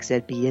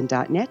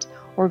 xzbn.net,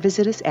 or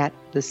visit us at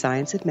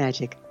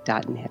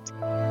thescienceofmagic.net.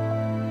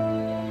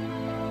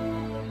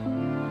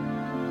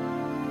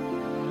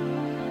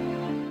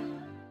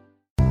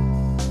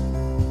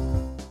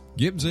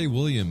 Gibbs A.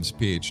 Williams,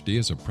 Ph.D.,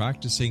 is a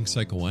practicing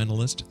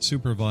psychoanalyst,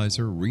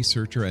 supervisor,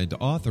 researcher, and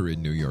author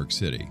in New York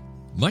City.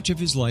 Much of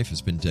his life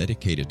has been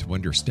dedicated to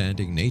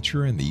understanding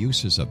nature and the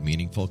uses of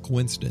meaningful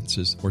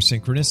coincidences or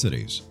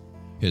synchronicities.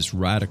 His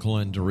radical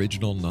and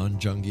original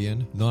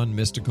non-Jungian,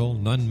 non-mystical,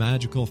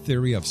 non-magical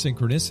theory of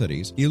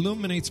synchronicities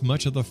illuminates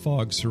much of the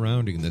fog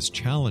surrounding this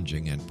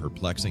challenging and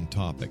perplexing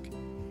topic.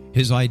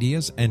 His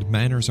ideas and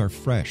manners are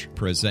fresh,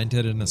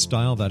 presented in a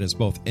style that is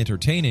both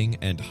entertaining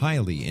and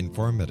highly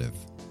informative.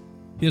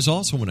 He is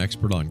also an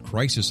expert on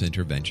crisis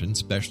intervention,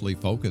 specially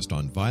focused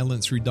on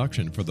violence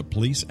reduction for the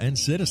police and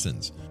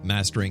citizens,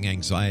 mastering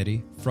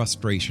anxiety,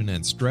 frustration,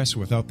 and stress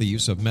without the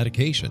use of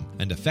medication,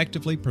 and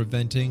effectively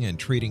preventing and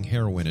treating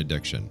heroin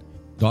addiction.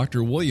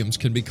 Dr. Williams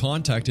can be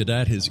contacted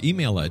at his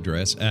email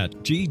address at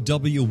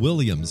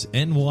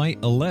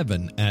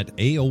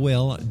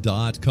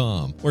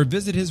gwwilliamsny11@aol.com or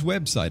visit his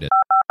website at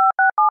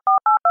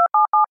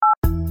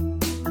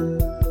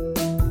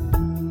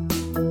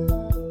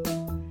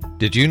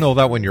Did you know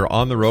that when you're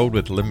on the road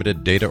with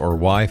limited data or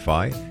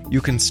Wi-Fi,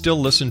 you can still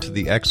listen to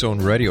the X-Zone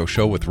Radio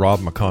Show with Rob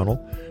McConnell,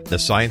 The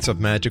Science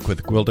of Magic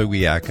with Gwilda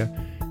Wiyaka,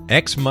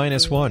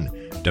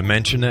 X-1,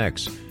 Dimension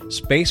X,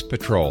 Space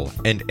Patrol,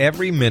 and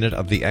every minute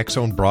of the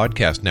X-Zone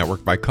Broadcast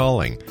Network by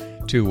calling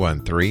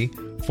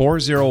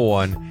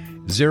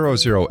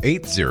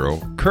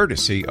 213-401-0080,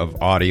 courtesy of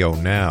Audio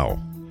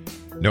Now.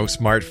 No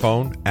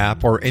smartphone,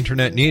 app, or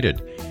internet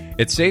needed.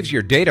 It saves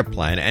your data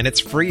plan, and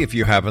it's free if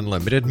you have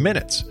unlimited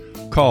minutes.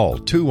 Call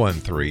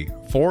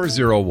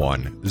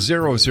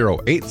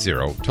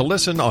 213-401-0080 to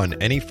listen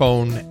on any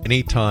phone,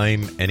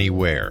 anytime,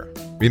 anywhere.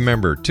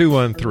 Remember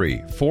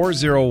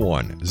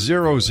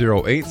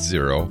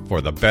 213-401-0080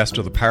 for the best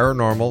of the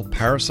paranormal,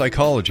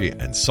 parapsychology,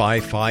 and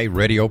sci-fi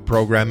radio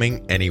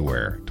programming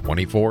anywhere,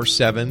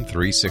 24/7,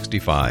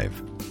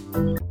 365.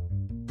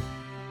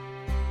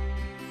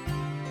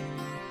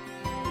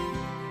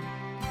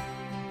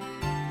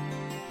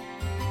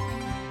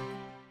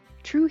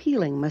 True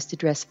healing must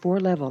address 4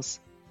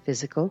 levels: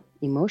 physical,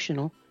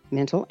 emotional,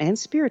 mental, and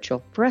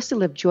spiritual, for us to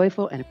live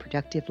joyful and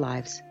productive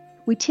lives.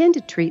 We tend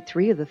to treat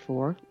 3 of the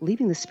 4,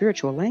 leaving the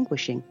spiritual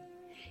languishing.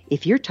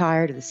 If you're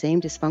tired of the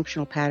same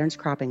dysfunctional patterns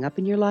cropping up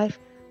in your life,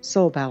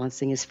 Soul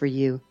Balancing is for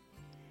you.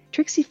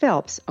 Trixie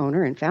Phelps,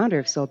 owner and founder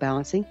of Soul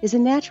Balancing, is a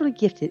naturally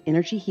gifted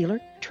energy healer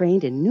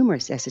trained in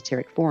numerous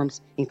esoteric forms,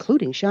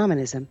 including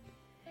shamanism.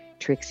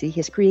 Trixie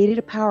has created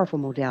a powerful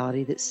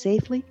modality that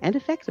safely and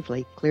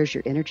effectively clears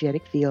your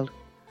energetic field.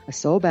 A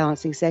soul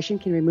balancing session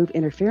can remove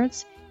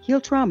interference,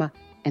 heal trauma,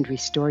 and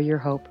restore your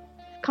hope.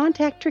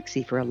 Contact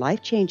Trixie for a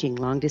life-changing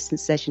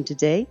long-distance session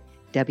today,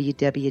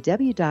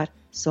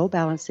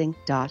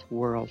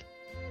 www.soulbalancing.world.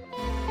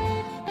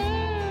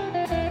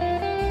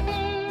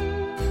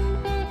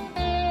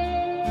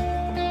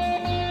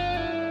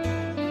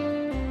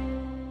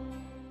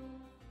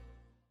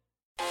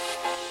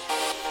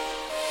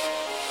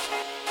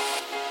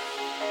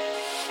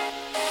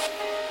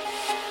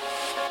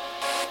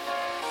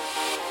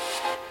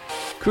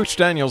 Kooch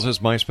Daniels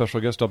is my special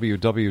guest,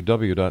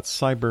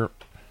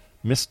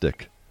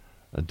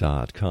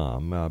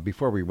 www.cybermystic.com.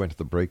 Before we went to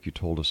the break, you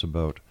told us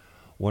about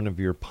one of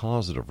your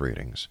positive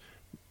readings.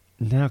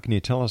 Now, can you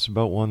tell us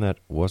about one that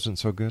wasn't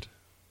so good?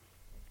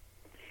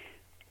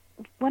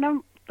 One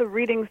of the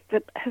readings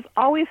that has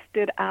always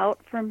stood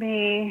out for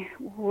me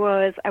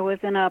was I was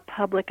in a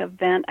public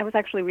event. I was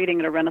actually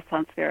reading at a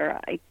Renaissance fair.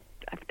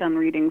 I've done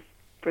readings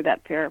for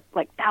that fair,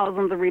 like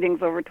thousands of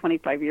readings over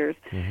 25 years.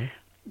 Mm-hmm.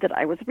 That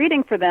I was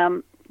reading for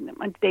them.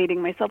 I'm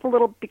dating myself a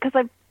little because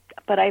I've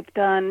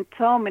done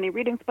so many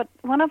readings. But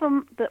one of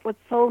them that was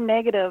so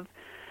negative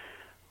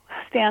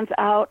stands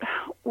out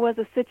was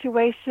a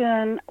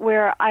situation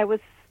where I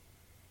was.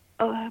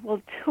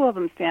 Two of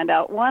them stand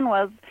out. One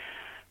was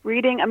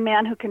reading a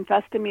man who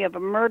confessed to me of a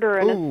murder,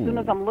 and as soon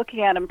as I'm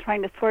looking at him,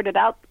 trying to sort it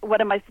out,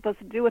 what am I supposed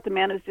to do with the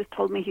man who's just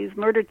told me he's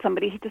murdered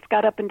somebody? He just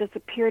got up and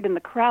disappeared in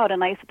the crowd,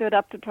 and I stood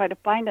up to try to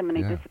find him, and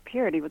he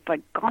disappeared. He was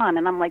like gone,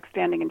 and I'm like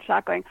standing in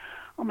shock, going,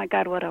 "Oh my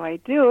God, what do I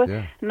do?"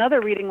 Yeah. Another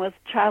reading was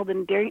child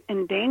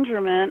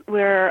endangerment,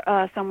 where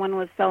someone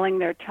was selling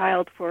their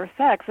child for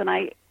sex, and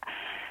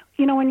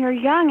when you're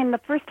young and the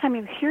first time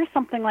you hear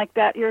something like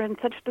that, you're in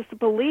such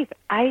disbelief.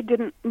 I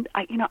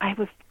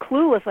was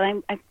clueless,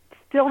 and I'm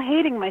still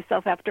hating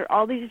myself after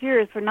all these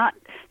years for not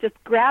just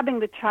grabbing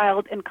the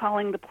child and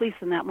calling the police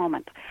in that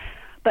moment.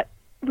 But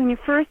when you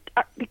first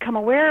become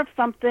aware of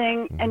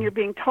something and you're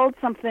being told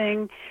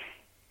something,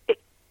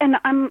 and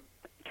I'm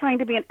trying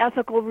to be an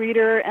ethical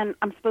reader, and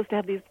I'm supposed to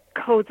have these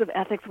codes of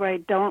ethics where I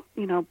don't,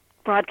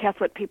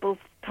 broadcast what people's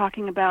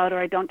talking about, or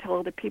I don't tell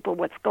other people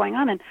what's going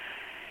on. And,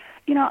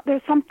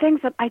 there's some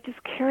things that I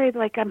just carried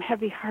like I'm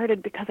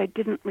heavy-hearted because I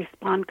didn't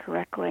respond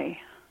correctly.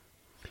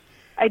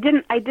 I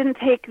didn't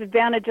take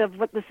advantage of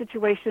what the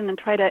situation and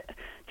try to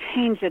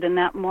change it in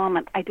that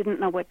moment. I didn't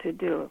know what to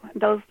do.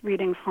 Those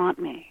readings haunt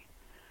me.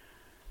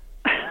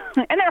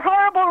 And they're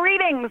horrible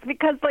readings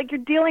because you're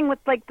dealing with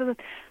the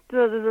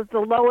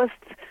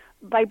lowest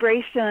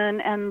vibration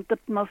and the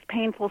most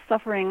painful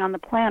suffering on the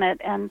planet.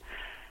 And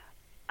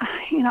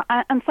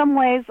in some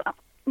ways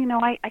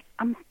I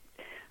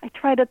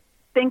try to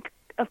think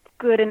of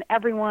good in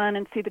everyone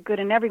and see the good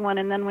in everyone,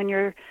 and then when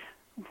you're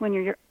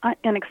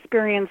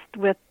inexperienced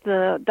with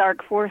the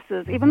dark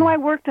forces, even though I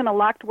worked in a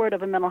locked ward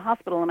of a mental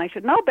hospital and I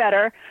should know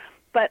better,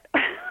 but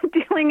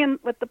dealing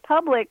with the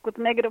public with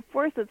negative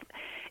forces,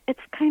 it's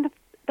kind of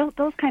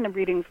those kind of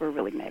readings were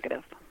really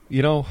negative.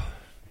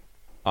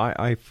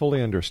 I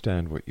fully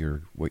understand what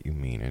you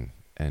mean,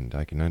 and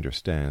I can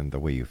understand the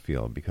way you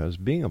feel, because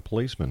being a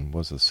policeman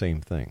was the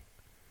same thing.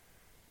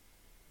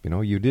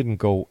 You didn't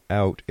go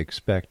out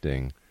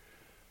expecting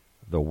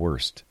the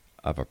worst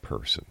of a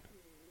person.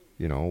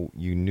 You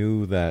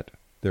knew that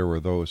there were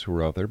those who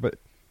were out there, but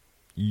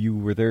you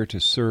were there to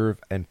serve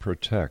and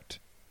protect.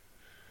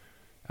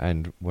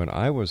 And when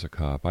I was a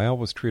cop, I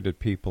always treated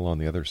people on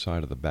the other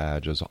side of the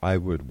badge as I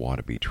would want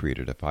to be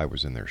treated if I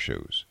was in their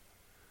shoes.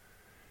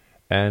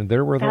 And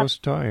there were those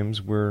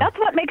times where... That's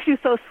what makes you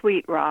so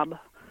sweet, Rob.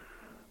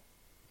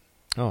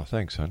 Oh,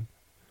 thanks, hon.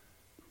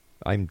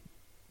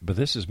 But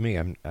this is me.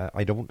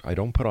 I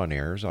don't put on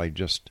airs. I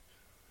just...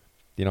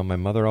 my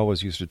mother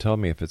always used to tell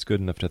me if it's good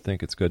enough to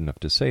think, it's good enough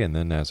to say. And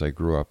then as I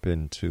grew up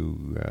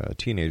into a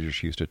teenager,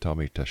 she used to tell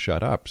me to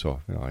shut up.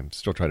 So, I'm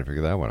still trying to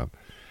figure that one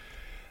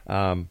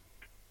out.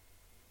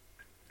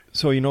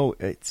 So,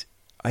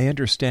 I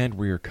understand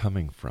where you're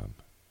coming from.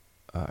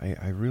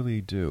 I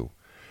really do.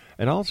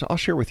 And I'll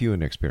share with you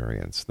an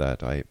experience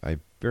that I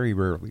very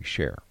rarely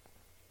share.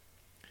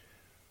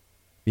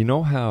 You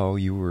know how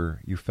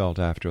you felt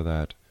after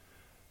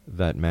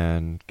that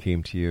man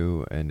came to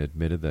you and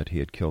admitted that he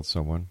had killed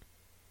someone?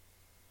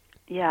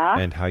 Yeah.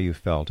 And how you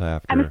felt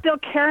after. I'm still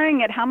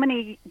carrying it. How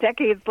many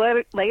decades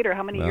later,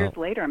 how many years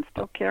later, I'm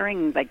still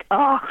carrying,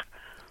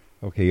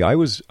 Okay, I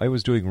was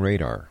doing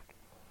radar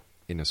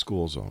in a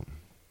school zone.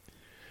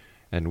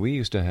 And we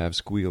used to have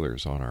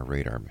squealers on our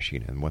radar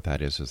machine. And what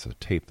that is a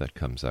tape that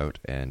comes out.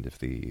 And if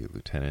the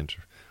lieutenant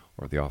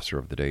or the officer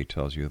of the day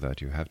tells you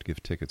that you have to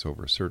give tickets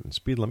over a certain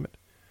speed limit,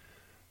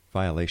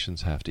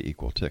 violations have to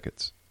equal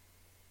tickets.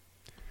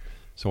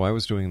 So I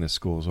was doing this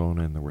school zone,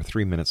 and there were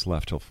 3 minutes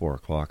left till 4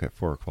 o'clock. At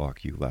 4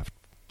 o'clock, you left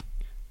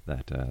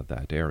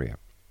that area.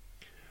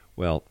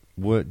 Well,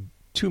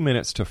 2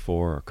 minutes to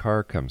 4, a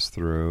car comes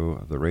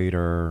through. The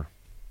radar,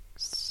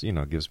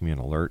 gives me an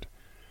alert.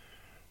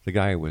 The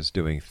guy was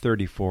doing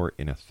 34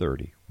 in a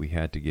 30. We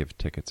had to give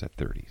tickets at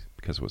 30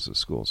 because it was a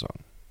school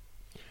zone.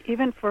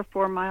 Even for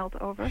 4 miles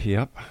over?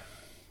 Yep.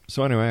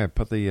 So anyway, I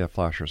put the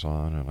flashers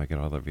on, and I get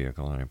out of the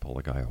vehicle, and I pull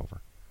the guy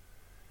over.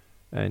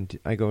 And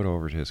I go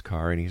over to his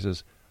car, and he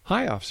says,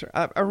 "Hi, officer."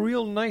 A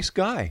real nice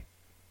guy.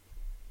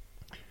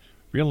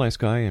 Real nice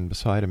guy, and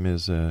beside him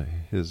is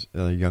his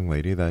young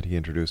lady that he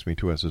introduced me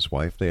to as his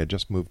wife. They had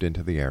just moved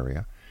into the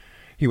area.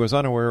 He was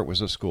unaware it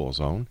was a school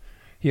zone.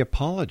 He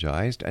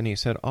apologized, and he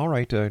said, "All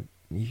right,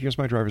 here's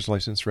my driver's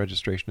license,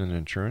 registration, and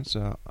insurance.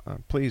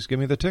 Please give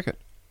me the ticket."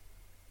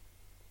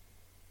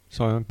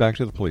 So I went back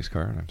to the police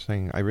car, and I'm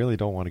saying, I really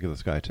don't want to give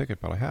this guy a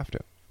ticket, but I have to.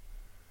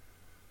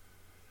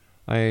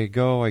 I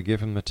give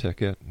him the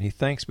ticket, and he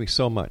thanks me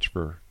so much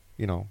for,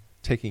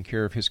 taking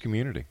care of his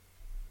community.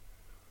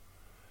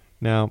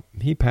 Now,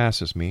 he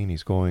passes me, and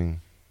he's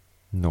going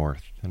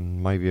north,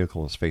 and my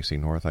vehicle is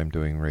facing north. I'm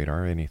doing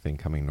radar. Anything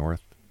coming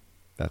north,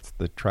 that's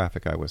the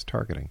traffic I was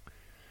targeting.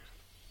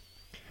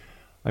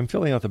 I'm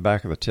filling out the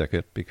back of the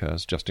ticket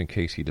because, just in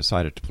case he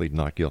decided to plead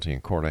not guilty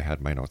in court, I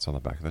had my notes on the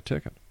back of the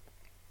ticket.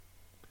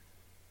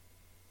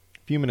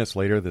 A few minutes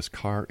later, this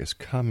car is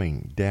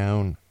coming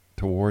down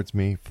towards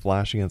me,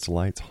 flashing its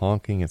lights,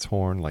 honking its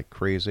horn like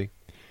crazy.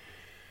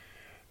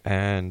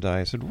 And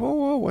I said,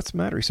 whoa, what's the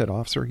matter? He said,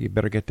 "Officer, you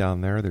better get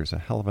down there. There's a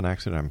hell of an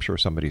accident. I'm sure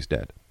somebody's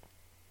dead."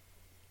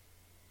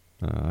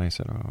 I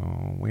said,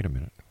 "Oh, wait a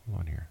minute. Hold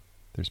on here.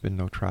 There's been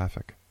no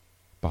traffic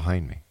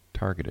behind me,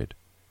 targeted.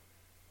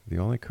 The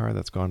only car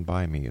that's gone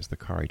by me is the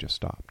car I just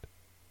stopped."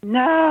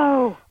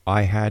 No!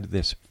 I had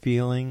this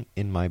feeling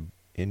in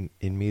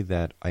me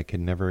that I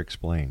can never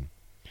explain.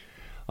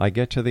 I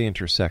get to the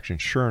intersection.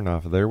 Sure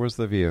enough, there was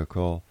the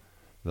vehicle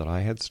that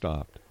I had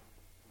stopped.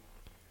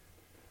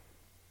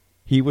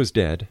 He was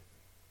dead.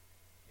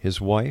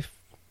 His wife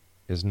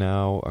is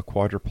now a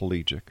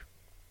quadriplegic.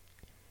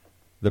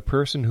 The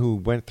person who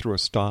went through a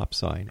stop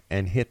sign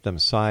and hit them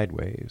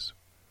sideways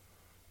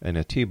in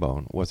a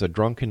T-bone was a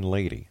drunken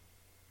lady.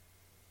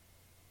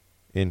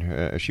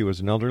 She was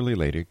an elderly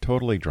lady,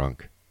 totally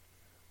drunk.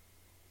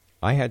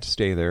 I had to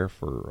stay there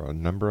for a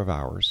number of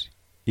hours.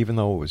 Even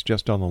though it was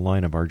just on the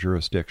line of our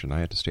jurisdiction, I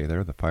had to stay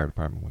there. The fire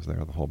department was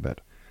there, the whole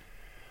bit.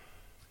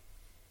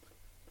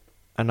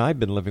 And I've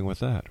been living with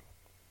that.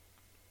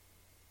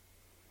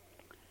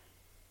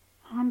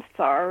 I'm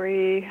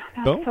sorry.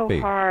 That's Don't so be.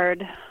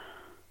 hard.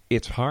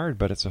 It's hard,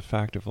 but it's a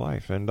fact of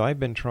life. And I've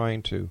been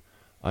trying to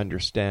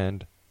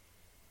understand,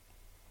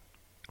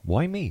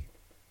 why me?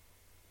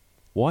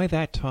 Why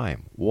that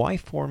time? Why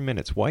 4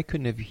 minutes? Why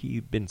couldn't he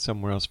have been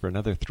somewhere else for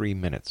another 3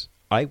 minutes?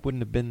 I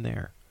wouldn't have been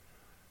there.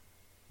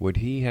 Would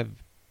he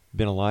have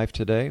been alive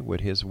today?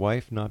 Would his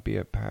wife not be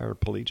a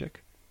paraplegic?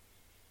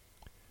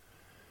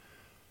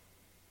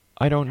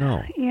 I don't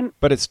know.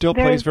 But it still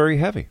plays very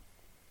heavy.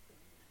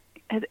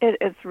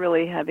 It's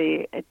really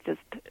heavy. It just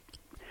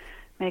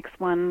makes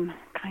one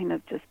kind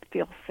of just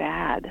feel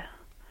sad.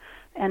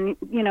 And,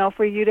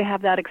 for you to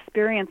have that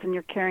experience and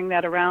you're carrying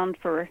that around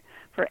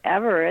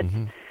forever, it's,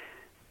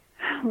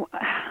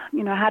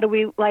 how do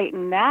we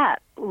lighten that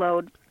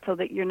load so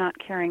that you're not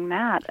carrying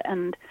that?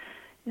 And,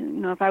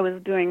 if I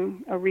was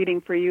doing a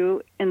reading for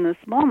you in this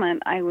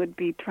moment, I would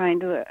be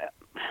trying to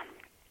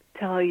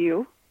tell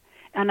you,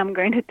 and I'm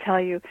going to tell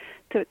you,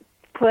 to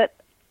put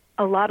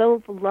a lot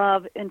of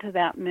love into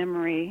that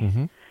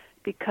memory,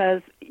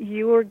 because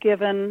you were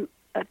given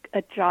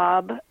a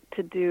job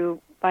to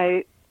do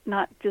by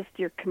not just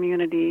your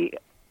community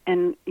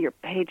and your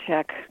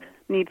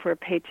need for a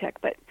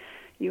paycheck, but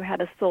you had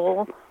a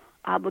soul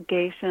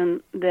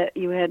obligation, that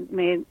you had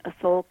made a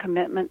soul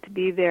commitment to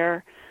be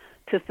there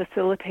to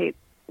facilitate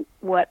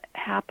what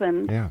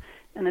happened. Yeah.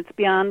 And it's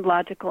beyond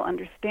logical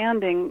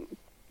understanding,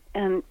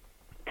 and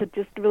to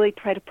just really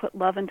try to put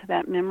love into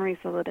that memory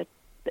so that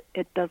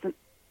it doesn't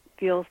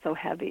feel so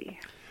heavy.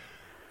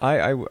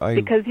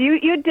 Because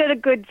you did a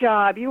good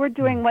job. You were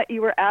doing what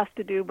you were asked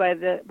to do by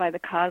the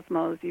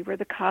cosmos. You were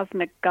the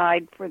cosmic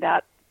guide for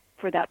that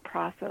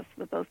process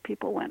that those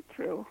people went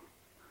through.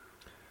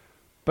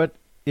 But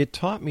it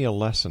taught me a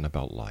lesson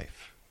about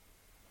life,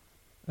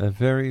 a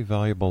very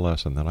valuable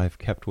lesson that I've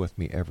kept with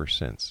me ever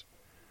since.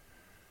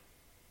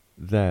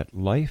 That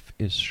life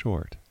is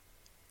short,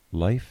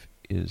 life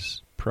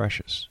is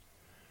precious,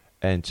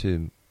 and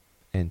to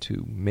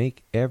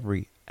make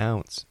every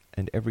ounce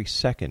and every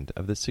second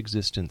of this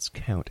existence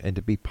count, and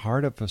to be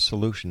part of a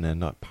solution and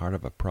not part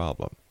of a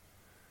problem.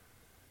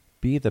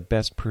 Be the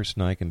best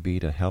person I can be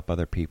to help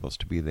other people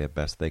to be the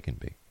best they can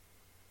be.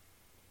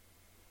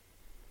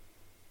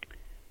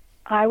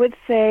 I would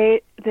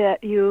say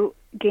that you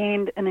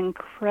gained an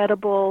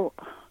incredible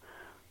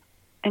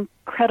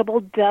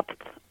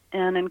depth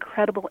and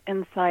incredible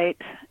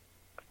insight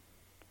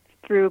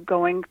through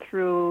going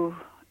through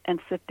and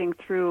sifting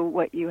through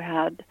what you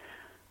had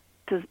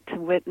to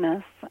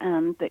witness,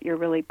 and that you're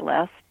really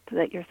blessed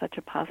that you're such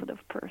a positive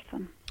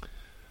person.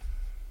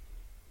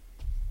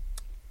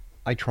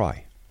 I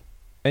try.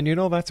 And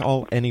that's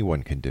all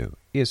anyone can do,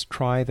 is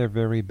try their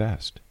very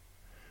best.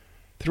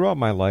 Throughout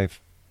my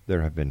life,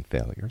 there have been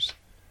failures,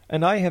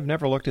 and I have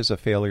never looked as a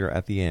failure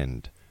at the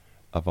end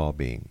of all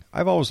being.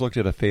 I've always looked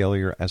at a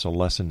failure as a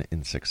lesson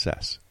in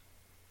success.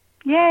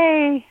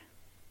 Yay!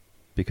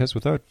 Because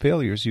without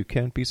failures, you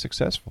can't be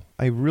successful.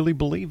 I really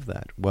believe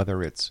that,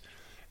 whether it's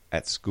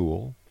at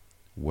school,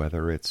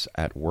 whether it's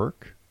at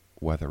work,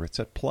 whether it's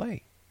at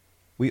play.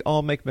 We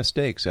all make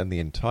mistakes, and the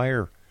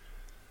entire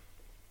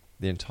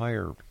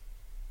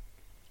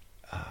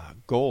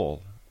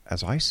goal,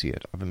 as I see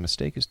it, of a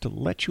mistake is to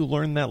let you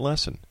learn that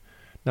lesson.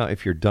 Now,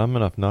 if you're dumb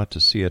enough not to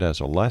see it as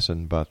a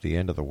lesson, but the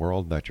end of the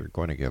world that you're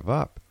going to give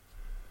up,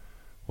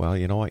 well,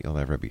 you know what? You'll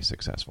never be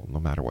successful, no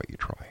matter what you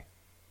try.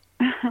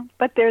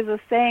 But there's a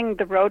saying,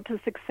 the road to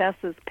success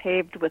is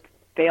paved with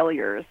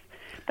failures,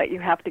 that you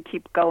have to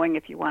keep going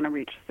if you want to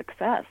reach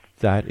success.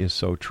 That is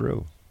so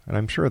true. And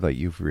I'm sure that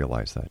you've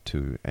realized that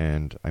too.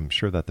 And I'm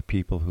sure that the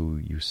people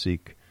who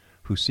seek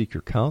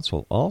your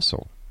counsel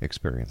also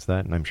experience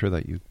that. And I'm sure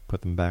that you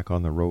put them back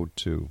on the road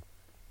to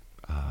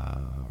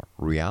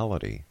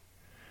reality.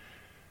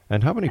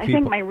 And how many people... I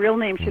think my real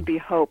name should be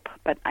Hope,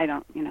 but I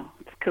don't,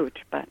 it's Kooch,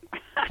 but...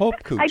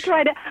 Hope Kooch.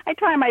 I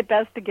try my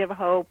best to give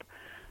hope.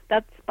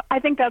 I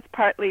think that's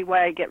partly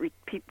why I get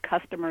repeat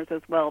customers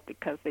as well,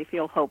 because they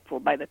feel hopeful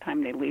by the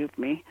time they leave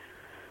me.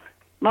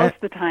 Most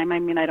of the time, I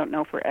don't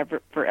know for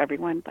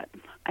everyone, but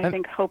I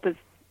think hope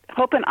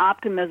and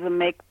optimism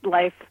make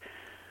life.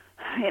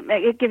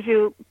 It gives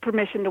you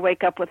permission to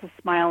wake up with a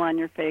smile on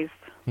your face.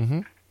 Mm-hmm.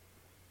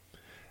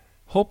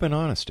 Hope and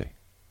honesty.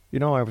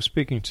 I was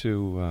speaking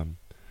to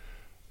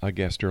a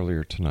guest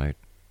earlier tonight,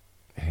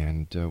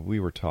 and we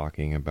were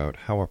talking about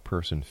how a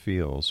person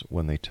feels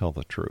when they tell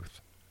the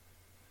truth.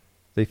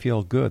 They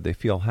feel good. They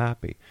feel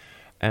happy.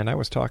 And I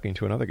was talking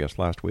to another guest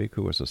last week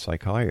who was a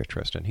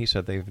psychiatrist, and he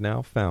said they've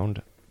now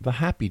found the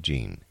happy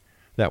gene,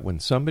 that when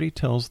somebody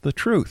tells the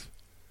truth,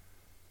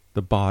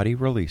 the body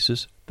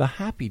releases the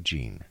happy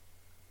gene.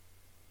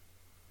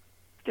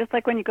 Just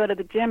like when you go to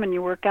the gym and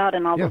you work out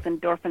and all those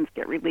endorphins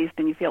get released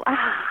and you feel,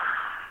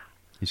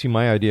 You see,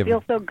 my idea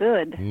feels so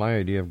good. My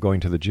idea of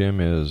going to the gym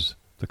is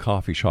the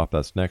coffee shop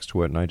that's next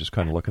to it, and I just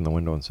kind of look in the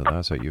window and say,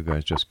 that's it, you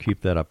guys just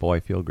keep that up. Oh,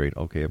 I feel great.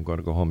 Okay, I'm going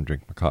to go home and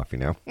drink my coffee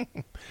now.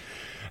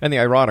 And the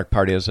ironic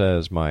part is,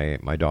 as my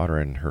daughter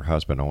and her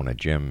husband own a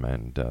gym,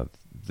 and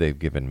they've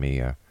given me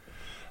a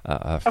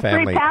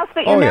family... free pass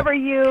that you never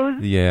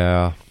use?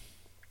 Yeah.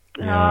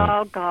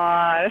 Oh,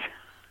 God.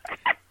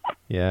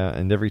 Yeah,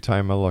 and every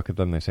time I look at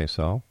them, they say,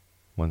 so,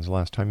 when's the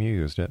last time you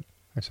used it?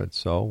 I said,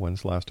 so,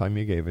 when's the last time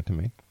you gave it to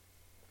me?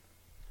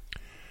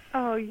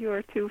 Oh,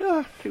 you're too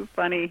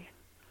funny.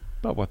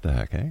 But what the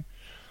heck, eh?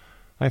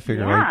 I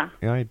figured Well,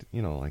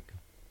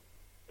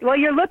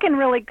 you're looking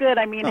really good.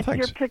 If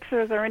thanks. your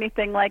pictures are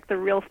anything like the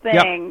real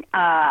thing,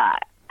 I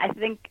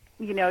think,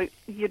 you're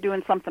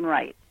doing something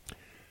right.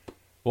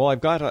 Well,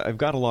 I've got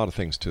a lot of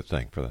things to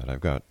thank for that.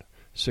 I've got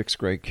 6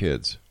 great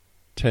kids,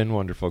 10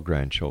 wonderful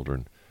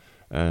grandchildren,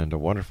 and a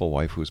wonderful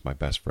wife who's my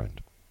best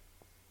friend.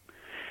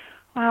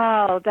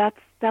 Wow,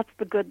 that's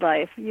the good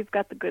life. You've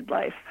got the good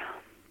life.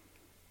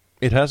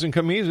 It hasn't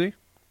come easy.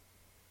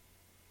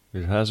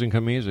 It hasn't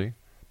come easy,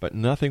 but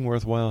nothing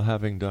worthwhile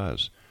having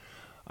does.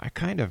 I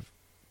kind of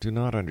do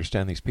not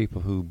understand these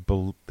people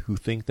who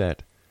think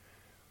that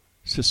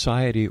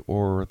society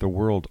or the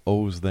world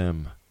owes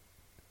them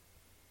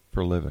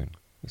for living.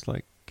 It's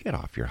like, get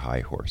off your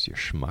high horse, you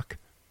schmuck.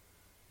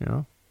 You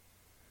know?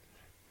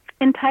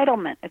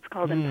 Entitlement. It's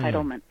called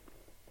entitlement.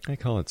 I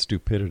call it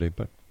stupidity,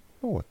 but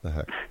what the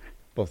heck?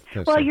 Both.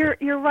 Well,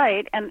 you're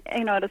right, and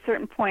at a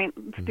certain point,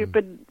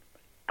 stupid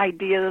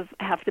ideas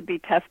have to be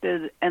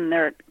tested, and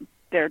they're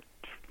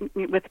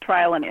with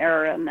trial and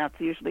error, and that's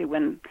usually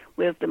when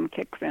wisdom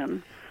kicks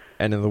in.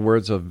 And in the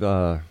words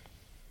of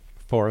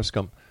Forrest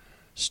Gump,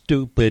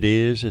 stupid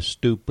is as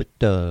stupid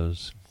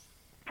does.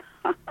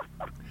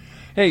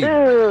 Hey.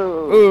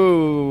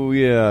 Ooh,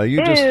 yeah,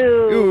 you just...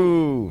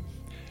 Ooh.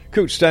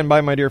 Kooch, stand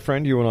by, my dear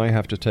friend. You and I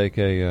have to take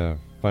a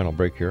final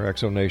break here.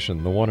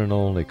 Exonation, the one and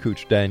only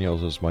Kooch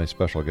Daniels is my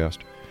special guest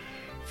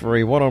for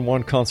a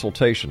one-on-one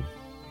consultation.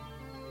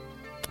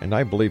 And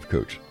I believe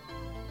Kooch.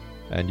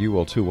 And you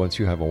will too once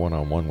you have a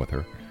one-on-one with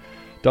her.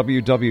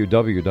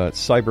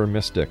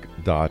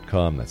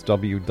 www.cybermystic.com. That's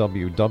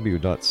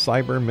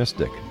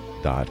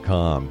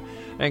www.cybermystic.com.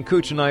 And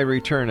Kooch and I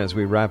return as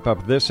we wrap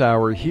up this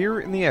hour here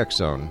in the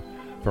X-Zone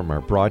from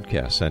our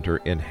broadcast center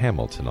in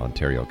Hamilton,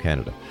 Ontario,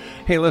 Canada.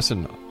 Hey,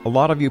 listen, a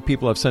lot of you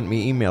people have sent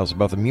me emails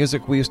about the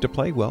music we used to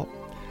play. Well,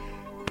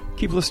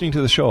 keep listening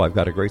to the show. I've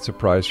got a great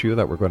surprise for you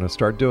that we're going to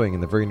start doing in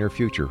the very near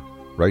future,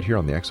 right here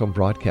on the X-Zone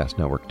Broadcast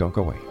Network. Don't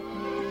go away.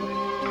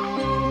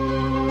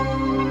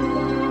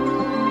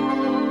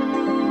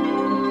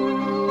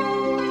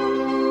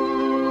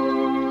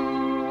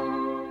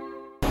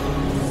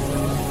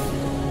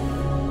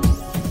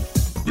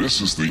 This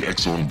is the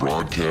X-Zone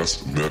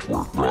Broadcast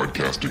Network,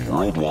 broadcasting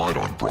worldwide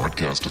on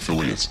broadcast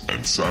affiliates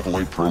and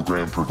satellite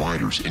program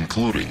providers,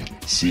 including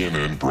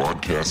CNN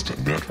Broadcast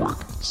Network,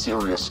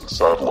 Sirius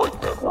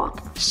Satellite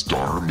Network,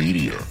 Star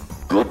Media,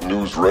 Good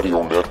News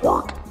Radio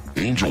Network,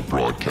 Angel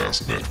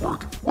Broadcast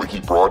Network,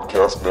 Wiki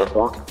Broadcast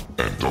Network,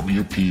 and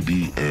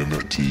WPBN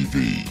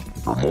TV.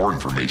 For more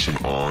information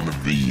on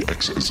the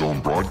X-Zone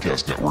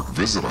Broadcast Network,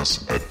 visit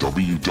us at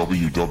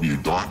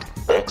www.xzbn.net.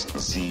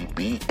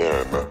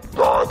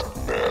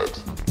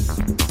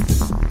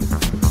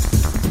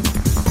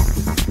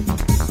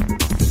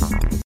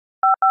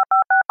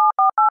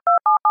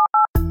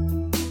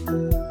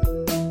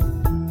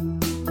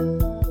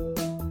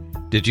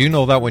 Did you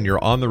know that when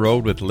you're on the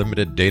road with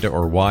limited data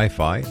or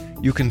Wi-Fi,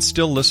 you can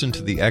still listen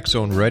to the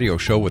X-Zone Radio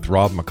Show with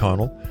Rob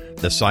McConnell,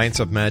 The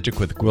Science of Magic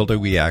with Gwilda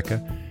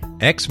Wiyaka,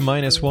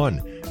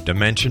 X-1,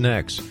 Dimension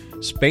X,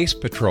 Space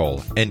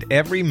Patrol, and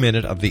every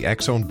minute of the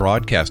X-Zone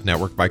Broadcast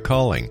Network by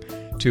calling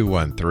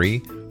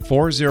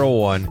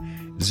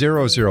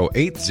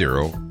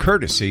 213-401-0080,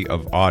 courtesy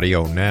of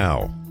Audio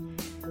Now.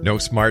 No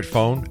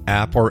smartphone,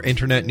 app, or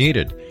internet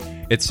needed.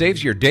 It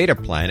saves your data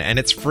plan, and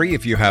it's free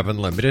if you have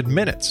unlimited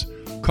minutes.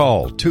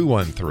 Call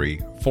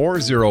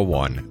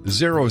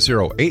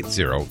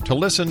 213-401-0080 to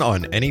listen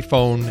on any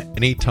phone,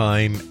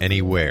 anytime,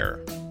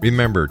 anywhere.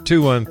 Remember,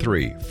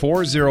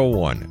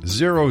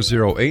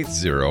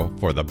 213-401-0080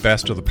 for the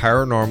best of the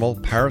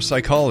paranormal,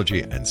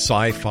 parapsychology, and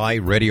sci-fi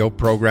radio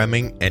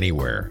programming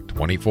anywhere,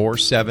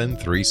 24/7,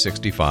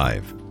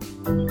 365.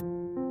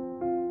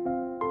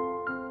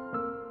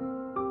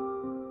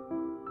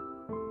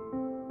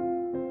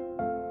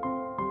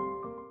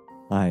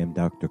 I am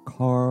Dr.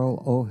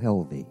 Carl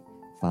O'Helvey,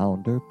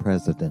 founder,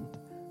 president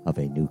of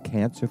a new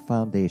cancer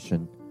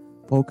foundation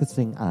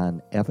focusing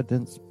on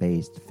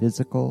evidence-based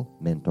physical,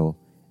 mental,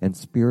 and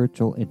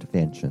spiritual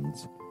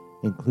interventions,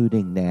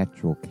 including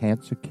natural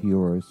cancer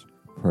cures,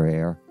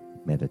 prayer,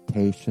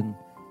 meditation,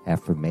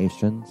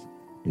 affirmations,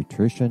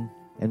 nutrition,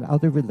 and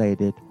other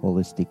related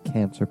holistic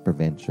cancer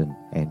prevention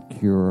and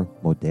cure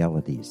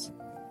modalities.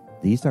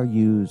 These are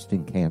used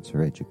in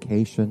cancer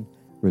education,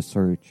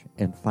 research,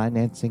 and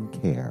financing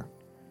care.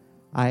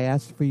 I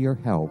ask for your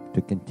help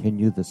to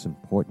continue this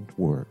important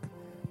work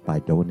by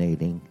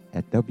donating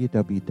at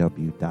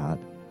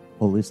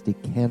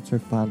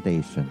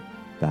www.holisticcancerfoundation.com.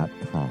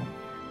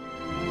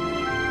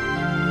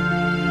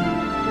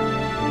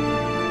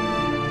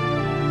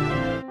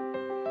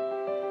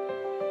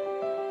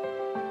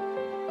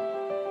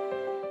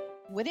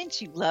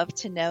 Wouldn't you love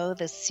to know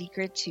the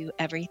secret to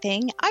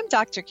everything? I'm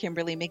Dr.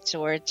 Kimberly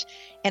McGeorge,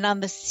 and on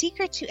The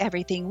Secret to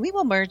Everything, we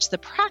will merge the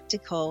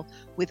practical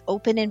with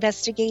open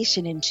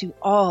investigation into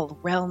all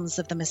realms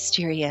of the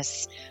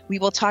mysterious. We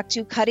will talk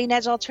to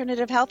cutting-edge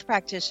alternative health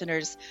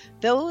practitioners,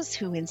 those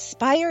who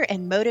inspire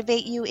and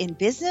motivate you in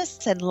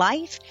business and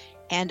life,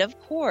 and of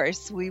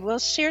course, we will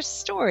share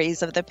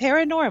stories of the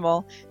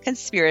paranormal,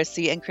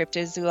 conspiracy, and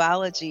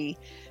cryptozoology.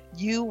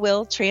 You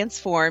will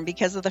transform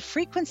because of the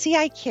frequency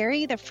I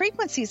carry, the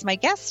frequencies my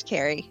guests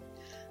carry.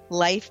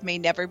 Life may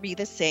never be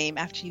the same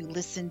after you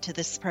listen to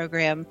this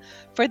program,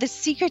 for the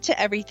secret to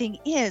everything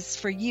is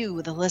for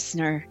you, the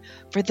listener,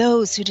 for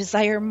those who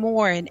desire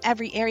more in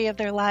every area of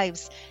their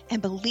lives and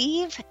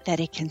believe that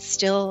it can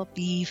still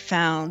be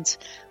found.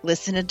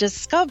 Listen and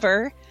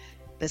discover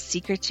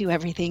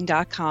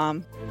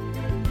thesecrettoeverything.com.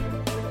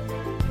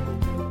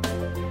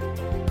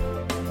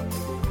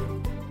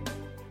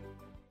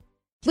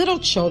 Little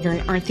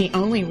children aren't the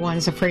only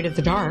ones afraid of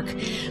the dark.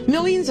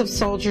 Millions of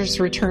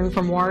soldiers return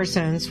from war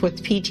zones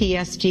with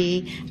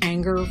PTSD,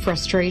 anger,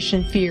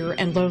 frustration, fear,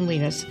 and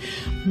loneliness,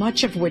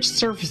 much of which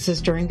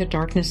surfaces during the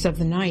darkness of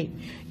the night.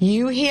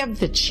 You have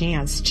the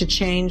chance to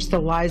change the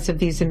lives of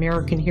these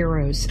American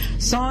heroes.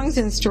 Songs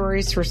and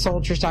Stories for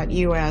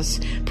Soldiers.us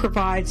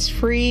provides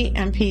free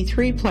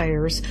MP3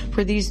 players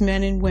for these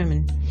men and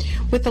women.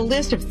 With a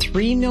list of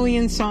 3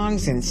 million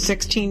songs in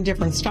 16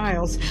 different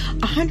styles,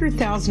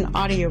 100,000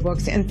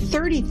 audiobooks, and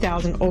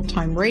 30,000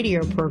 old-time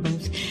radio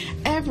programs,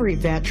 every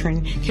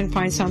veteran can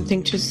find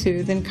something to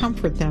soothe and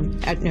comfort them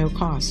at no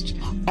cost.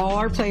 All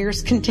our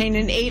players contain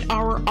an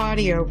 8-hour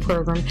audio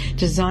program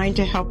designed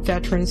to help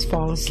veterans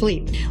fall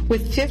asleep.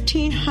 With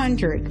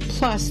 1,500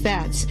 plus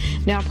vets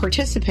now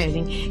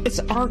participating, it's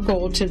our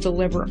goal to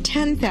deliver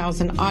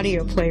 10,000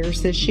 audio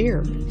players this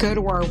year. Go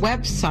to our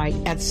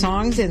website at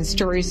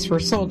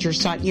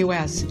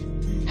songsandstoriesforsoldiers.us.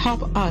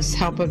 Help us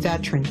help a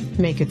veteran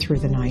make it through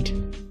the night.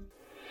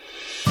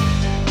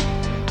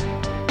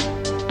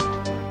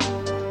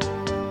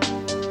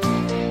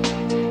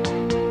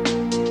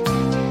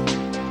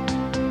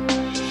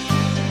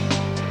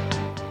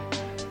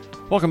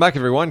 Welcome back,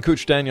 everyone.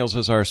 Kooch Daniels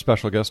is our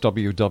special guest,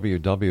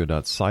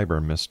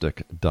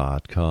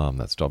 www.cybermystic.com.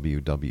 That's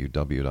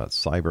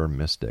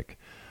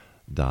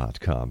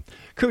www.cybermystic.com.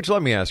 Kooch,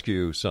 let me ask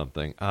you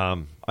something.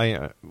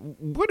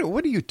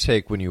 What do you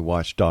take when you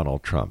watch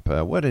Donald Trump?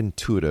 What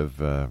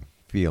intuitive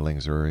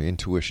feelings or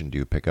intuition do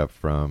you pick up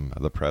from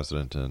the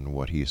president and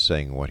what he's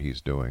saying, what he's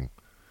doing?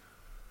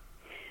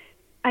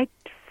 I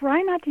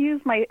try not to use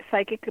my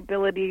psychic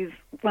abilities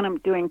when I'm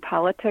doing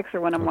politics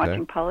or when I'm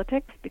watching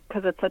politics,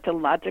 because it's such a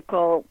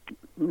logical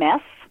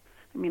mess.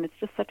 I mean, it's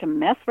just such a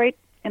mess right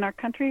in our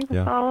country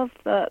with all of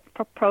the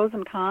pros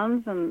and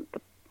cons and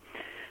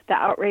the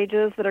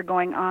outrages that are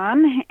going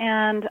on.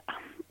 And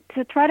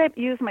to try to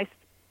use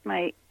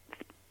my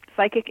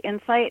psychic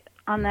insight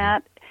on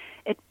that,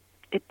 it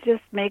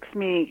just makes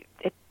me,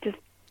 it just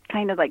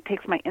kind of like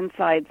takes my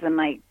insides,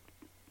 and I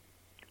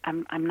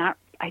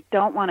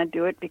don't want to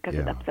do it because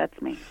it upsets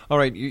me. All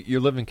right, you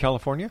live in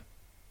California?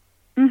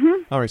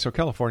 Mm-hmm. All right, so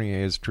California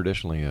is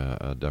traditionally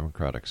a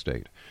Democratic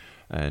state,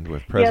 and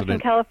with President... Yes,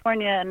 and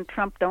California and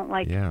Trump don't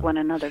like one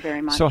another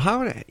very much. So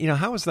how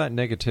is that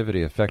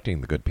negativity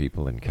affecting the good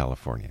people in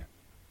California?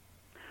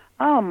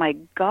 Oh my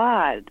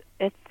God!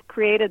 It's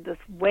created this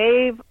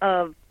wave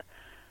of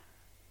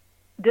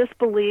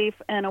disbelief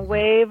and a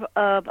wave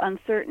of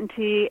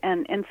uncertainty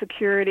and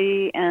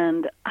insecurity,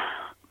 and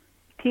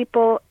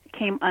people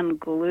came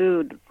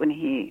unglued when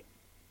he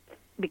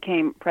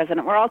became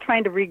president. We're all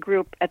trying to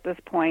regroup at this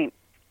point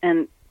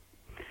and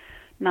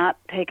not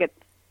take it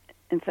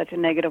in such a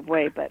negative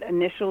way, but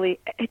initially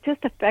it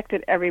just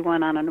affected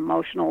everyone on an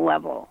emotional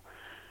level.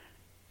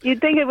 You'd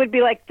think it would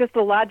be like just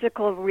a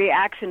logical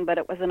reaction, but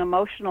it was an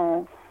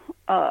emotional,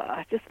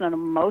 just an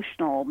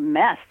emotional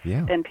mess.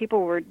 Yeah. And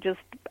people were just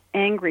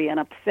angry and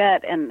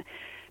upset, and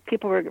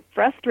people were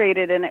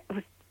frustrated, and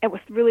it was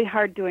really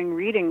hard doing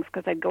readings,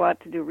 because I'd go out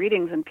to do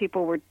readings and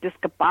people were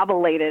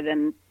discombobulated,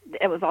 and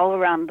it was all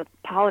around the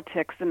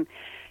politics, and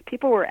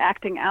people were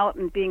acting out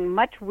and being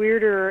much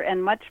weirder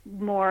and much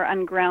more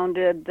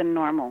ungrounded than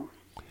normal.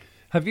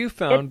 Have you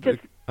found...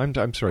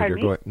 I'm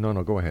sorry. Go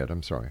ahead.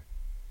 I'm sorry.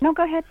 No,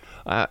 go ahead.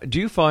 Do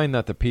you find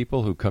that the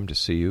people who come to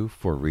see you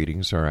for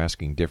readings are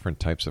asking different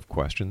types of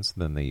questions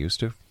than they used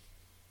to?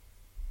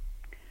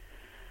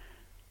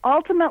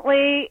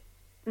 Ultimately,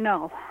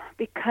 no,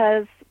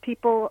 because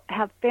people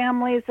have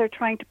families they're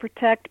trying to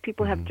protect,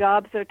 people have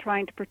jobs they're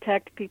trying to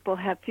protect, people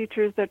have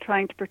futures they're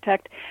trying to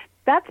protect.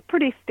 That's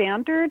pretty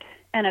standard,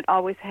 and it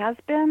always has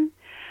been.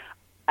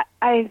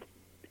 I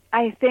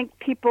think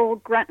people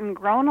grunt and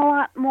groan a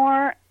lot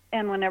more,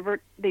 and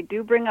whenever they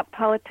do bring up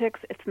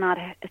politics, it's not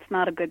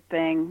a good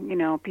thing. You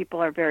know,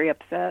 people are very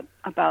upset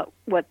about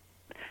what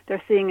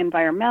they're seeing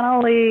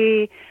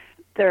environmentally,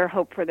 their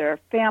hope for their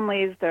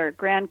families, their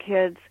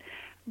grandkids.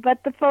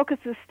 But the focus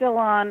is still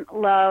on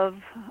love.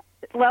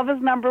 Love is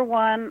number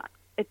one.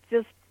 It's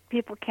just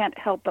people can't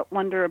help but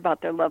wonder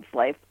about their love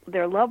lives,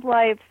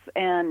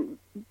 and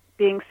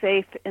being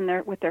safe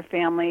with their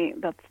family.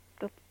 That's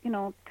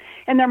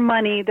and their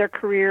money, their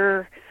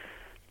career.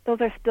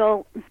 Those are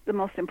still the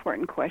most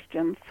important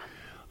questions.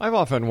 I've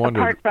often wondered,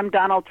 apart from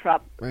Donald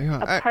Trump,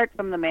 apart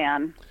from the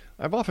man.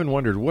 I've often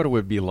wondered what it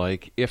would be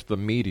like if the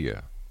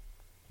media,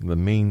 the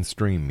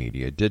mainstream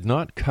media, did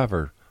not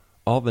cover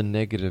all the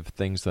negative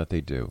things that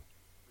they do.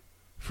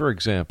 For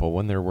example,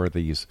 when there were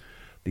these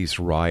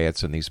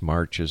riots and these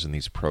marches and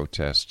these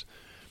protests,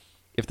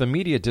 if the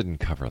media didn't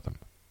cover them,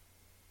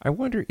 I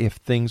wonder if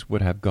things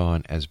would have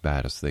gone as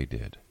bad as they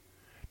did.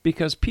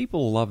 Because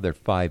people love their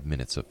 5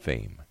 minutes of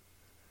fame.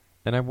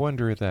 And I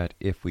wonder that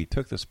if we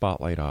took the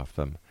spotlight off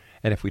them,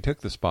 and if we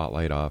took the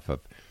spotlight off of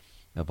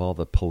all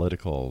the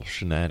political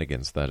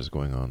shenanigans that is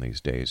going on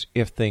these days,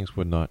 if things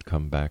would not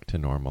come back to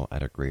normal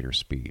at a greater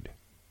speed.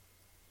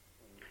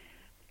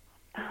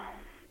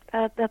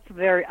 That's a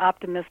very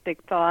optimistic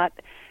thought.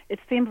 It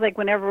seems like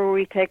whenever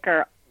we take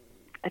our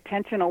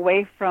attention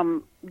away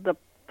from the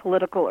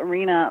political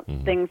arena,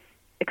 things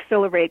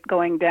accelerate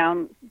going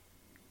down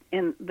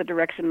in the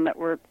direction that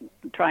we're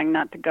trying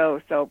not to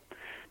go. So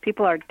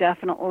people are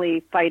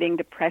definitely fighting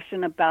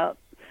depression about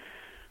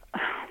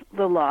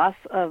the loss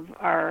of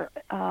our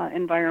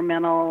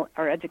environmental,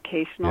 our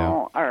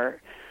educational,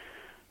 our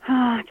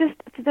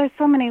there's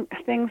so many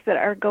things that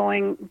are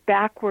going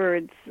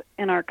backwards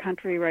in our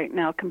country right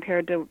now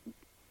compared to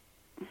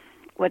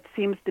what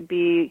seems to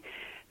be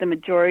the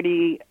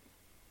majority,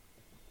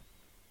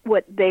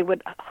 what they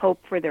would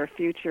hope for their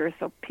future.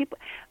 So people,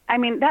 I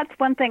mean, that's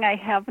one thing I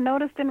have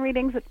noticed in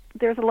readings, that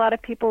there's a lot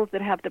of people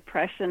that have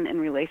depression in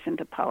relation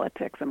to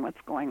politics and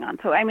what's going on.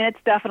 So, I mean, it's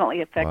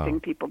definitely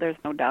affecting people. There's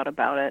no doubt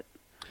about it.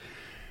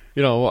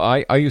 You know,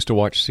 I used to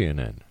watch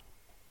CNN,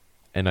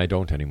 and I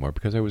don't anymore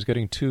because I was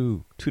getting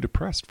too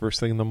depressed first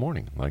thing in the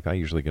morning. Like, I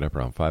usually get up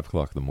around 5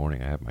 o'clock in the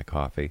morning, I have my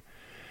coffee,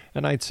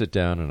 and I'd sit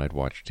down and I'd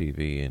watch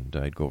TV, and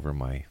I'd go over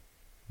my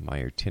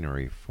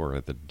itinerary for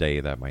the day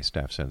that my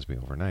staff sends me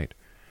overnight.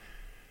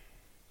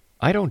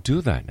 I don't do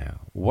that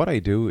now. What I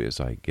do is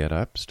I get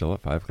up still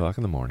at 5 o'clock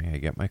in the morning, I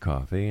get my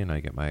coffee, and I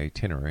get my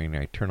itinerary, and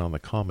I turn on the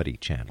comedy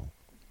channel.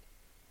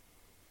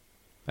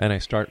 And I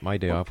start my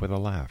day off with a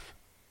laugh.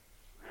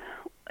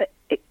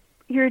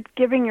 You're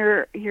giving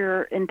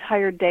your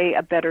entire day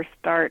a better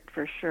start,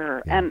 for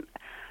sure. Yeah. And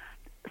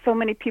so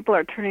many people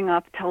are turning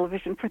off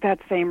television for that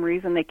same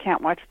reason. They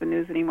can't watch the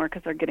news anymore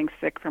because they're getting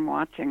sick from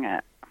watching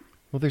it.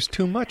 Well, there's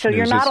too much so news.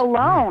 You're not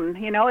alone.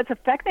 You know, it's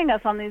affecting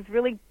us on these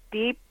really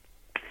deep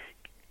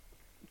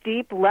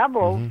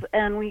levels,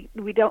 and we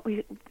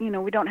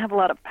don't have a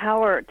lot of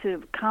power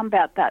to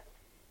combat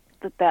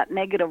that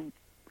negative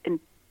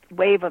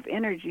wave of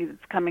energy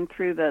that's coming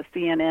through the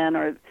CNN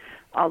or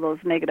all those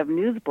negative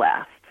news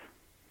blasts.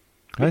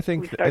 I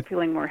think we start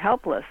feeling more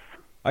helpless.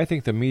 I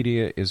think the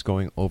media is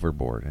going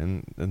overboard,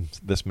 and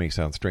this may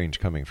sound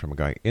strange coming from a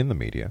guy in the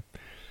media,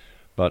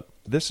 but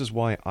this is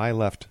why I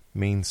left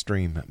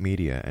mainstream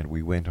media and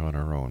we went on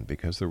our own,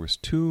 because there was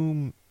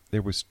too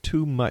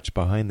much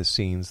behind the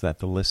scenes that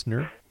the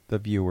listener, the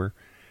viewer,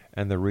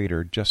 and the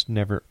reader just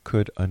never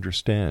could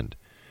understand.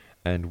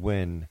 And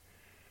when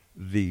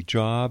the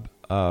job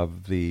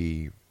of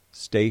the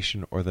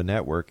station or the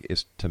network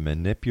is to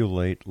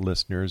manipulate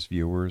listeners,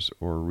 viewers,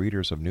 or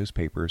readers of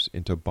newspapers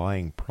into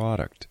buying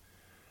product,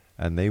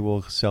 and they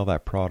will sell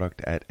that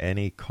product at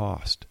any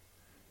cost,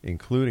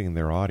 including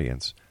their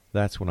audience,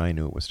 that's when I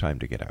knew it was time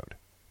to get out.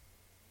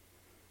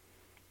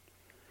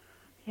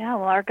 Yeah,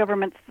 well, our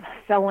government's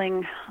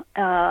selling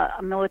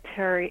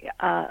military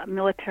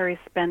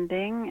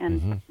spending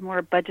and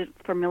more budget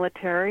for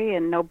military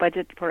and no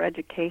budget for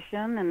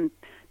education, and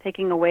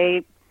taking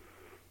away,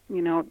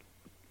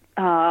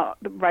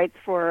 the rights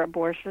for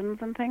abortions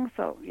and things.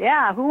 So,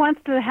 yeah, who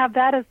wants to have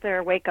that as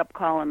their wake-up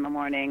call in the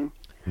morning?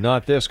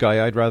 Not this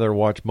guy. I'd rather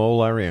watch Mo,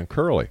 Larry, and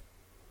Curly.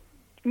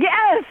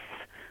 Yes!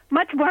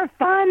 Much more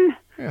fun.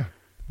 Yeah.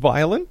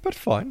 Violent, but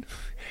fun.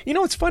 You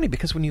know, it's funny,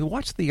 because when you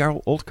watch the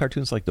old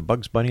cartoons like the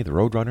Bugs Bunny, the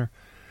Roadrunner...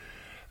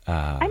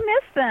 I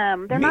miss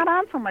them. They're not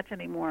on so much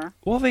anymore.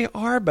 Well, they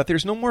are, but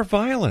there's no more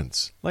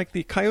violence. Like,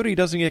 the coyote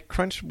doesn't get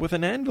crunched with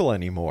an anvil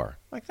anymore.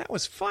 Like, that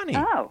was funny.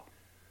 Oh.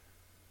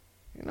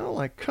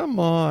 Come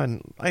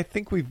on. I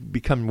think we've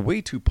become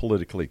way too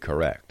politically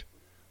correct.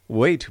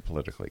 Way too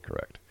politically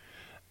correct.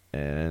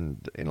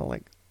 And,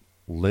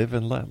 live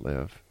and let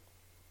live.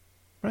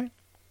 Right?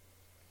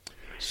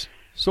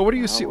 So what do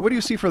you see? What do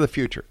you see for the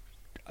future,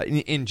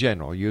 in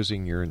general,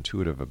 using your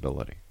intuitive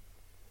ability?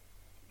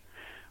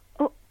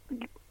 Well,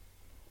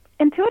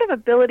 intuitive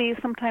ability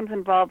sometimes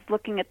involves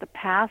looking at the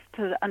past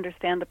to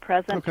understand the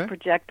present, to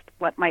project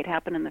what might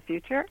happen in the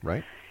future.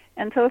 Right.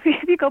 And so if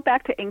you go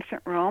back to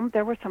ancient Rome,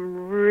 there were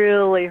some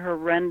really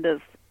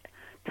horrendous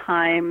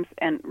times,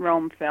 and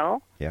Rome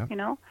fell. Yeah.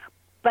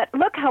 But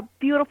look how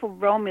beautiful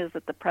Rome is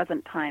at the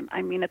present time.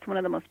 I mean, it's one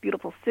of the most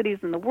beautiful cities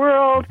in the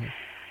world.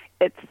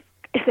 It's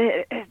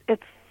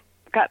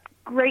got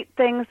great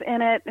things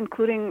in it,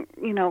 including,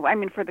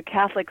 for the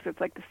Catholics,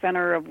 it's like the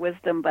center of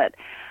wisdom. But,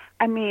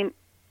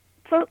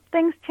 so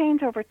things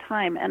change over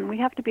time, and we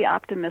have to be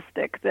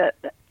optimistic that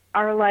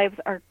our lives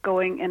are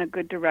going in a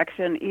good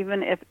direction,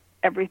 even if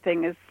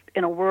everything is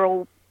in a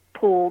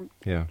whirlpool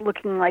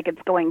looking like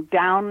it's going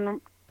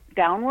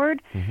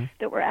downward,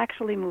 that we're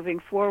actually moving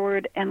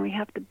forward, and we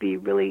have to be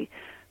really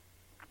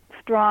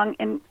strong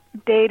in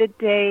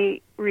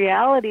day-to-day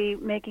reality,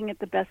 making it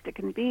the best it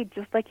can be,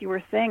 just like you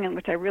were saying, and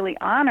which I really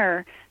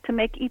honor, to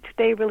make each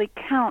day really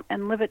count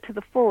and live it to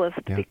the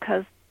fullest,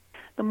 because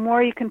the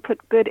more you can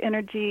put good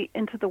energy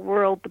into the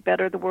world, the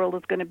better the world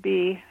is going to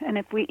be. And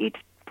if we each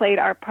played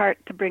our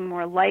part to bring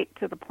more light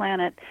to the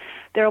planet,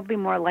 there will be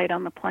more light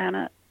on the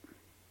planet.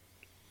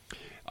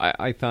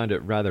 I found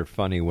it rather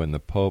funny when the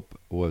Pope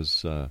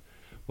was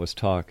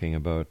talking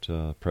about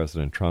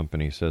President Trump,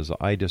 and he says,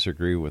 "I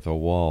disagree with a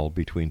wall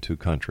between two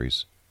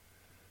countries."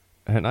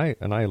 And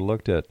I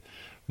looked at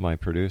my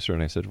producer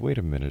and I said, "Wait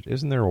a minute,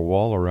 isn't there a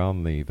wall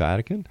around the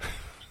Vatican?"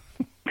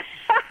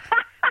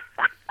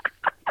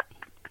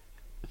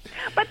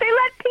 But they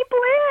let people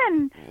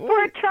in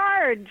for a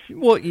charge.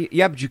 Well,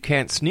 yeah, but you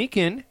can't sneak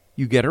in.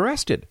 You get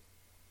arrested.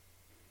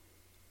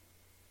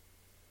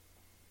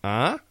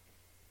 Huh?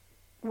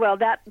 Well,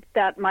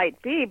 that might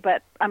be,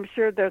 but I'm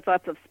sure there's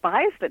lots of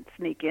spies that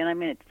sneak in. I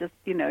mean, it's just,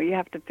 you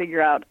have to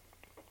figure out.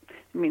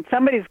 I mean,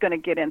 somebody's going to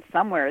get in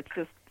somewhere. It's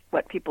just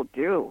what people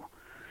do.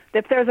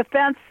 If there's a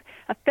fence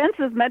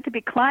is meant to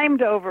be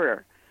climbed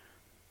over.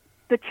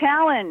 The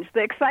challenge,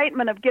 the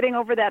excitement of getting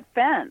over that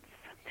fence.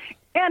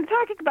 And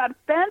talking about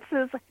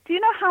fences, do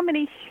you know how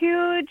many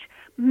huge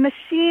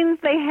machines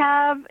they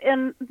have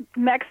in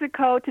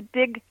Mexico to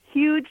dig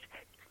huge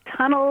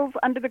tunnels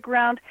under the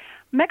ground?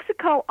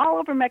 Mexico, all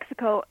over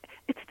Mexico,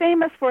 it's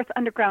famous for its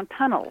underground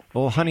tunnels.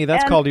 Well, honey,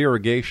 that's called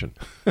irrigation.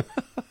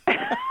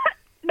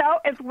 No,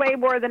 it's way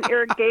more than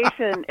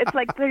irrigation. It's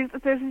like there's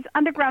these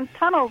underground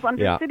tunnels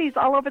under cities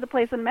all over the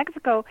place in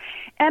Mexico,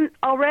 and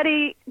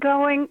already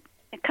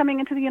coming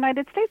into the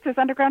United States, there's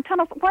underground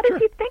tunnels. What is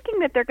he thinking,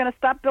 that they're going to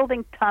stop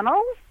building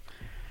tunnels?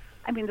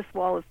 I mean, this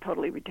wall is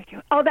totally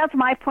ridiculous. Oh, that's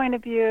my point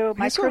of view.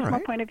 My personal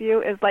point of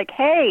view is like,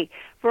 hey,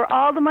 for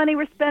all the money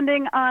we're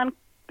spending on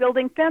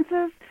building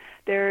fences,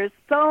 there's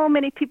so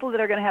many people that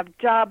are going to have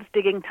jobs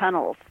digging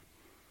tunnels.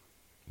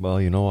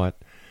 Well, you know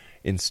what?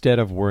 Instead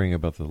of worrying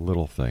about the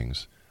little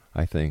things,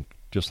 I think,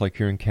 just like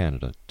here in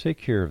Canada, take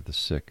care of the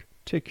sick,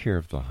 take care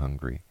of the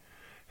hungry,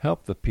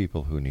 help the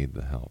people who need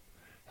the help,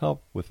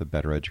 help with a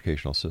better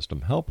educational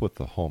system, help with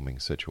the homing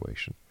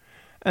situation,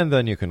 and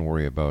then you can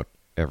worry about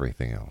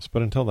everything else.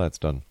 But until that's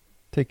done,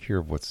 take care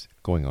of what's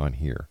going on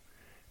here.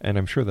 And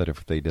I'm sure that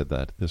if they did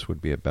that, this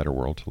would be a better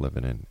world to live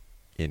in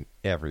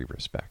every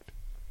respect.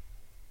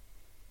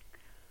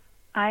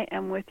 I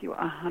am with you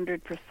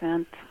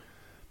 100%.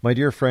 My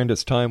dear friend,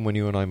 it's time when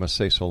you and I must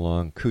say so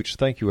long. Kooch,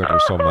 thank you ever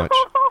so much.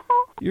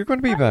 You're going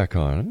to be back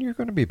on. You're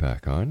going to be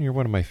back on. You're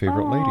one of my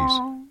favorite ladies.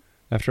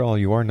 After all,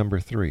 you are number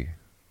 3.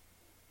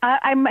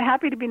 I'm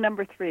happy to be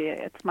number 3.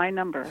 It's my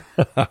number.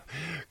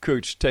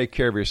 Kooch, take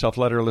care of yourself.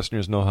 Let our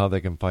listeners know how they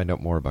can find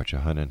out more about you,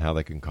 hon, and how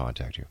they can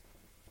contact you.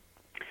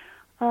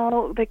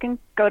 Oh, they can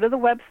go to the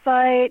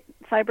website,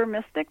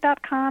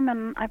 cybermystic.com,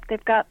 and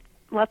they've got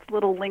lots of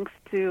little links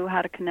to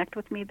how to connect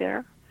with me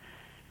there.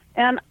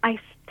 And I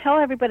tell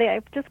everybody,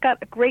 I've just got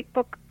a great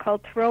book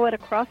called Tarot at a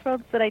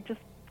Crossroads that I just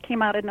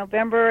came out in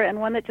November, and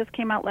one that just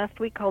came out last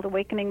week called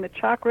Awakening the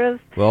Chakras.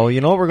 Well, you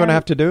know what we're going to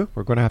have to do?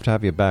 We're going to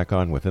have you back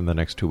on within the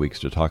next 2 weeks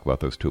to talk about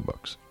those 2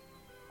 books.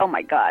 Oh,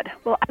 my God.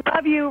 Well, I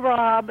love you,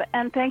 Rob,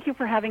 and thank you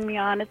for having me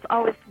on. It's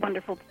always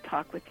wonderful to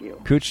talk with you.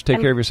 Kooch,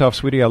 take care of yourself,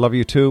 sweetie. I love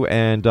you, too,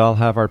 and I'll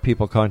have our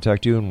people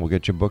contact you, and we'll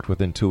get you booked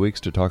within 2 weeks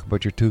to talk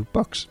about your 2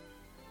 books.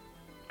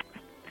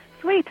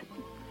 Sweet.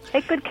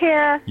 Take good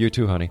care. You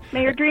too, honey.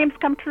 May your dreams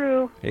come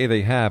true. Hey,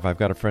 they have. I've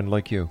got a friend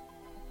like you.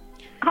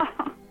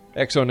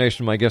 Exo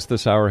Nation, my guest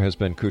this hour has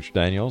been Kooch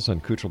Daniels,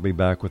 and Kooch will be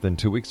back within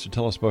 2 weeks to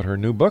tell us about her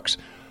new books.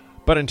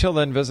 But until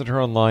then, visit her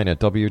online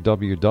at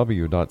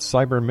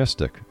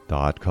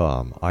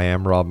www.cybermystic.com. I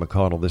am Rob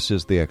McConnell. This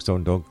is the X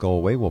Zone. Don't go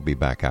away. We'll be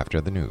back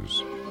after the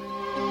news.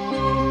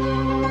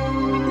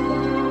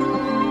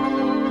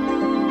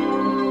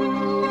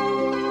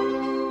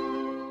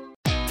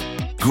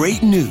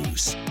 Great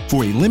news!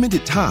 For a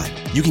limited time,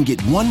 you can get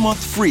 1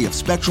 month free of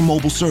Spectrum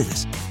Mobile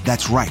service.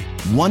 That's right,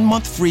 1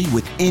 month free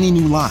with any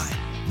new line.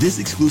 This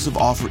exclusive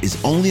offer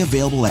is only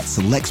available at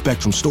select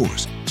Spectrum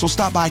stores, so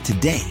stop by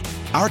today.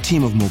 Our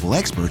team of mobile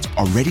experts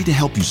are ready to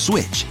help you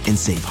switch and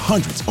save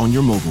hundreds on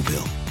your mobile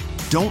bill.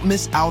 Don't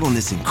miss out on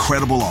this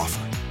incredible offer.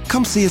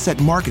 Come see us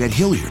at Market at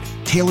Hilliard,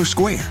 Taylor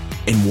Square,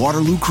 and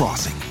Waterloo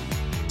Crossing.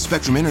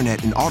 Spectrum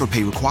Internet and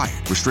autopay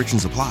required.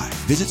 Restrictions apply.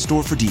 Visit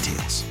store for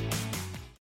details.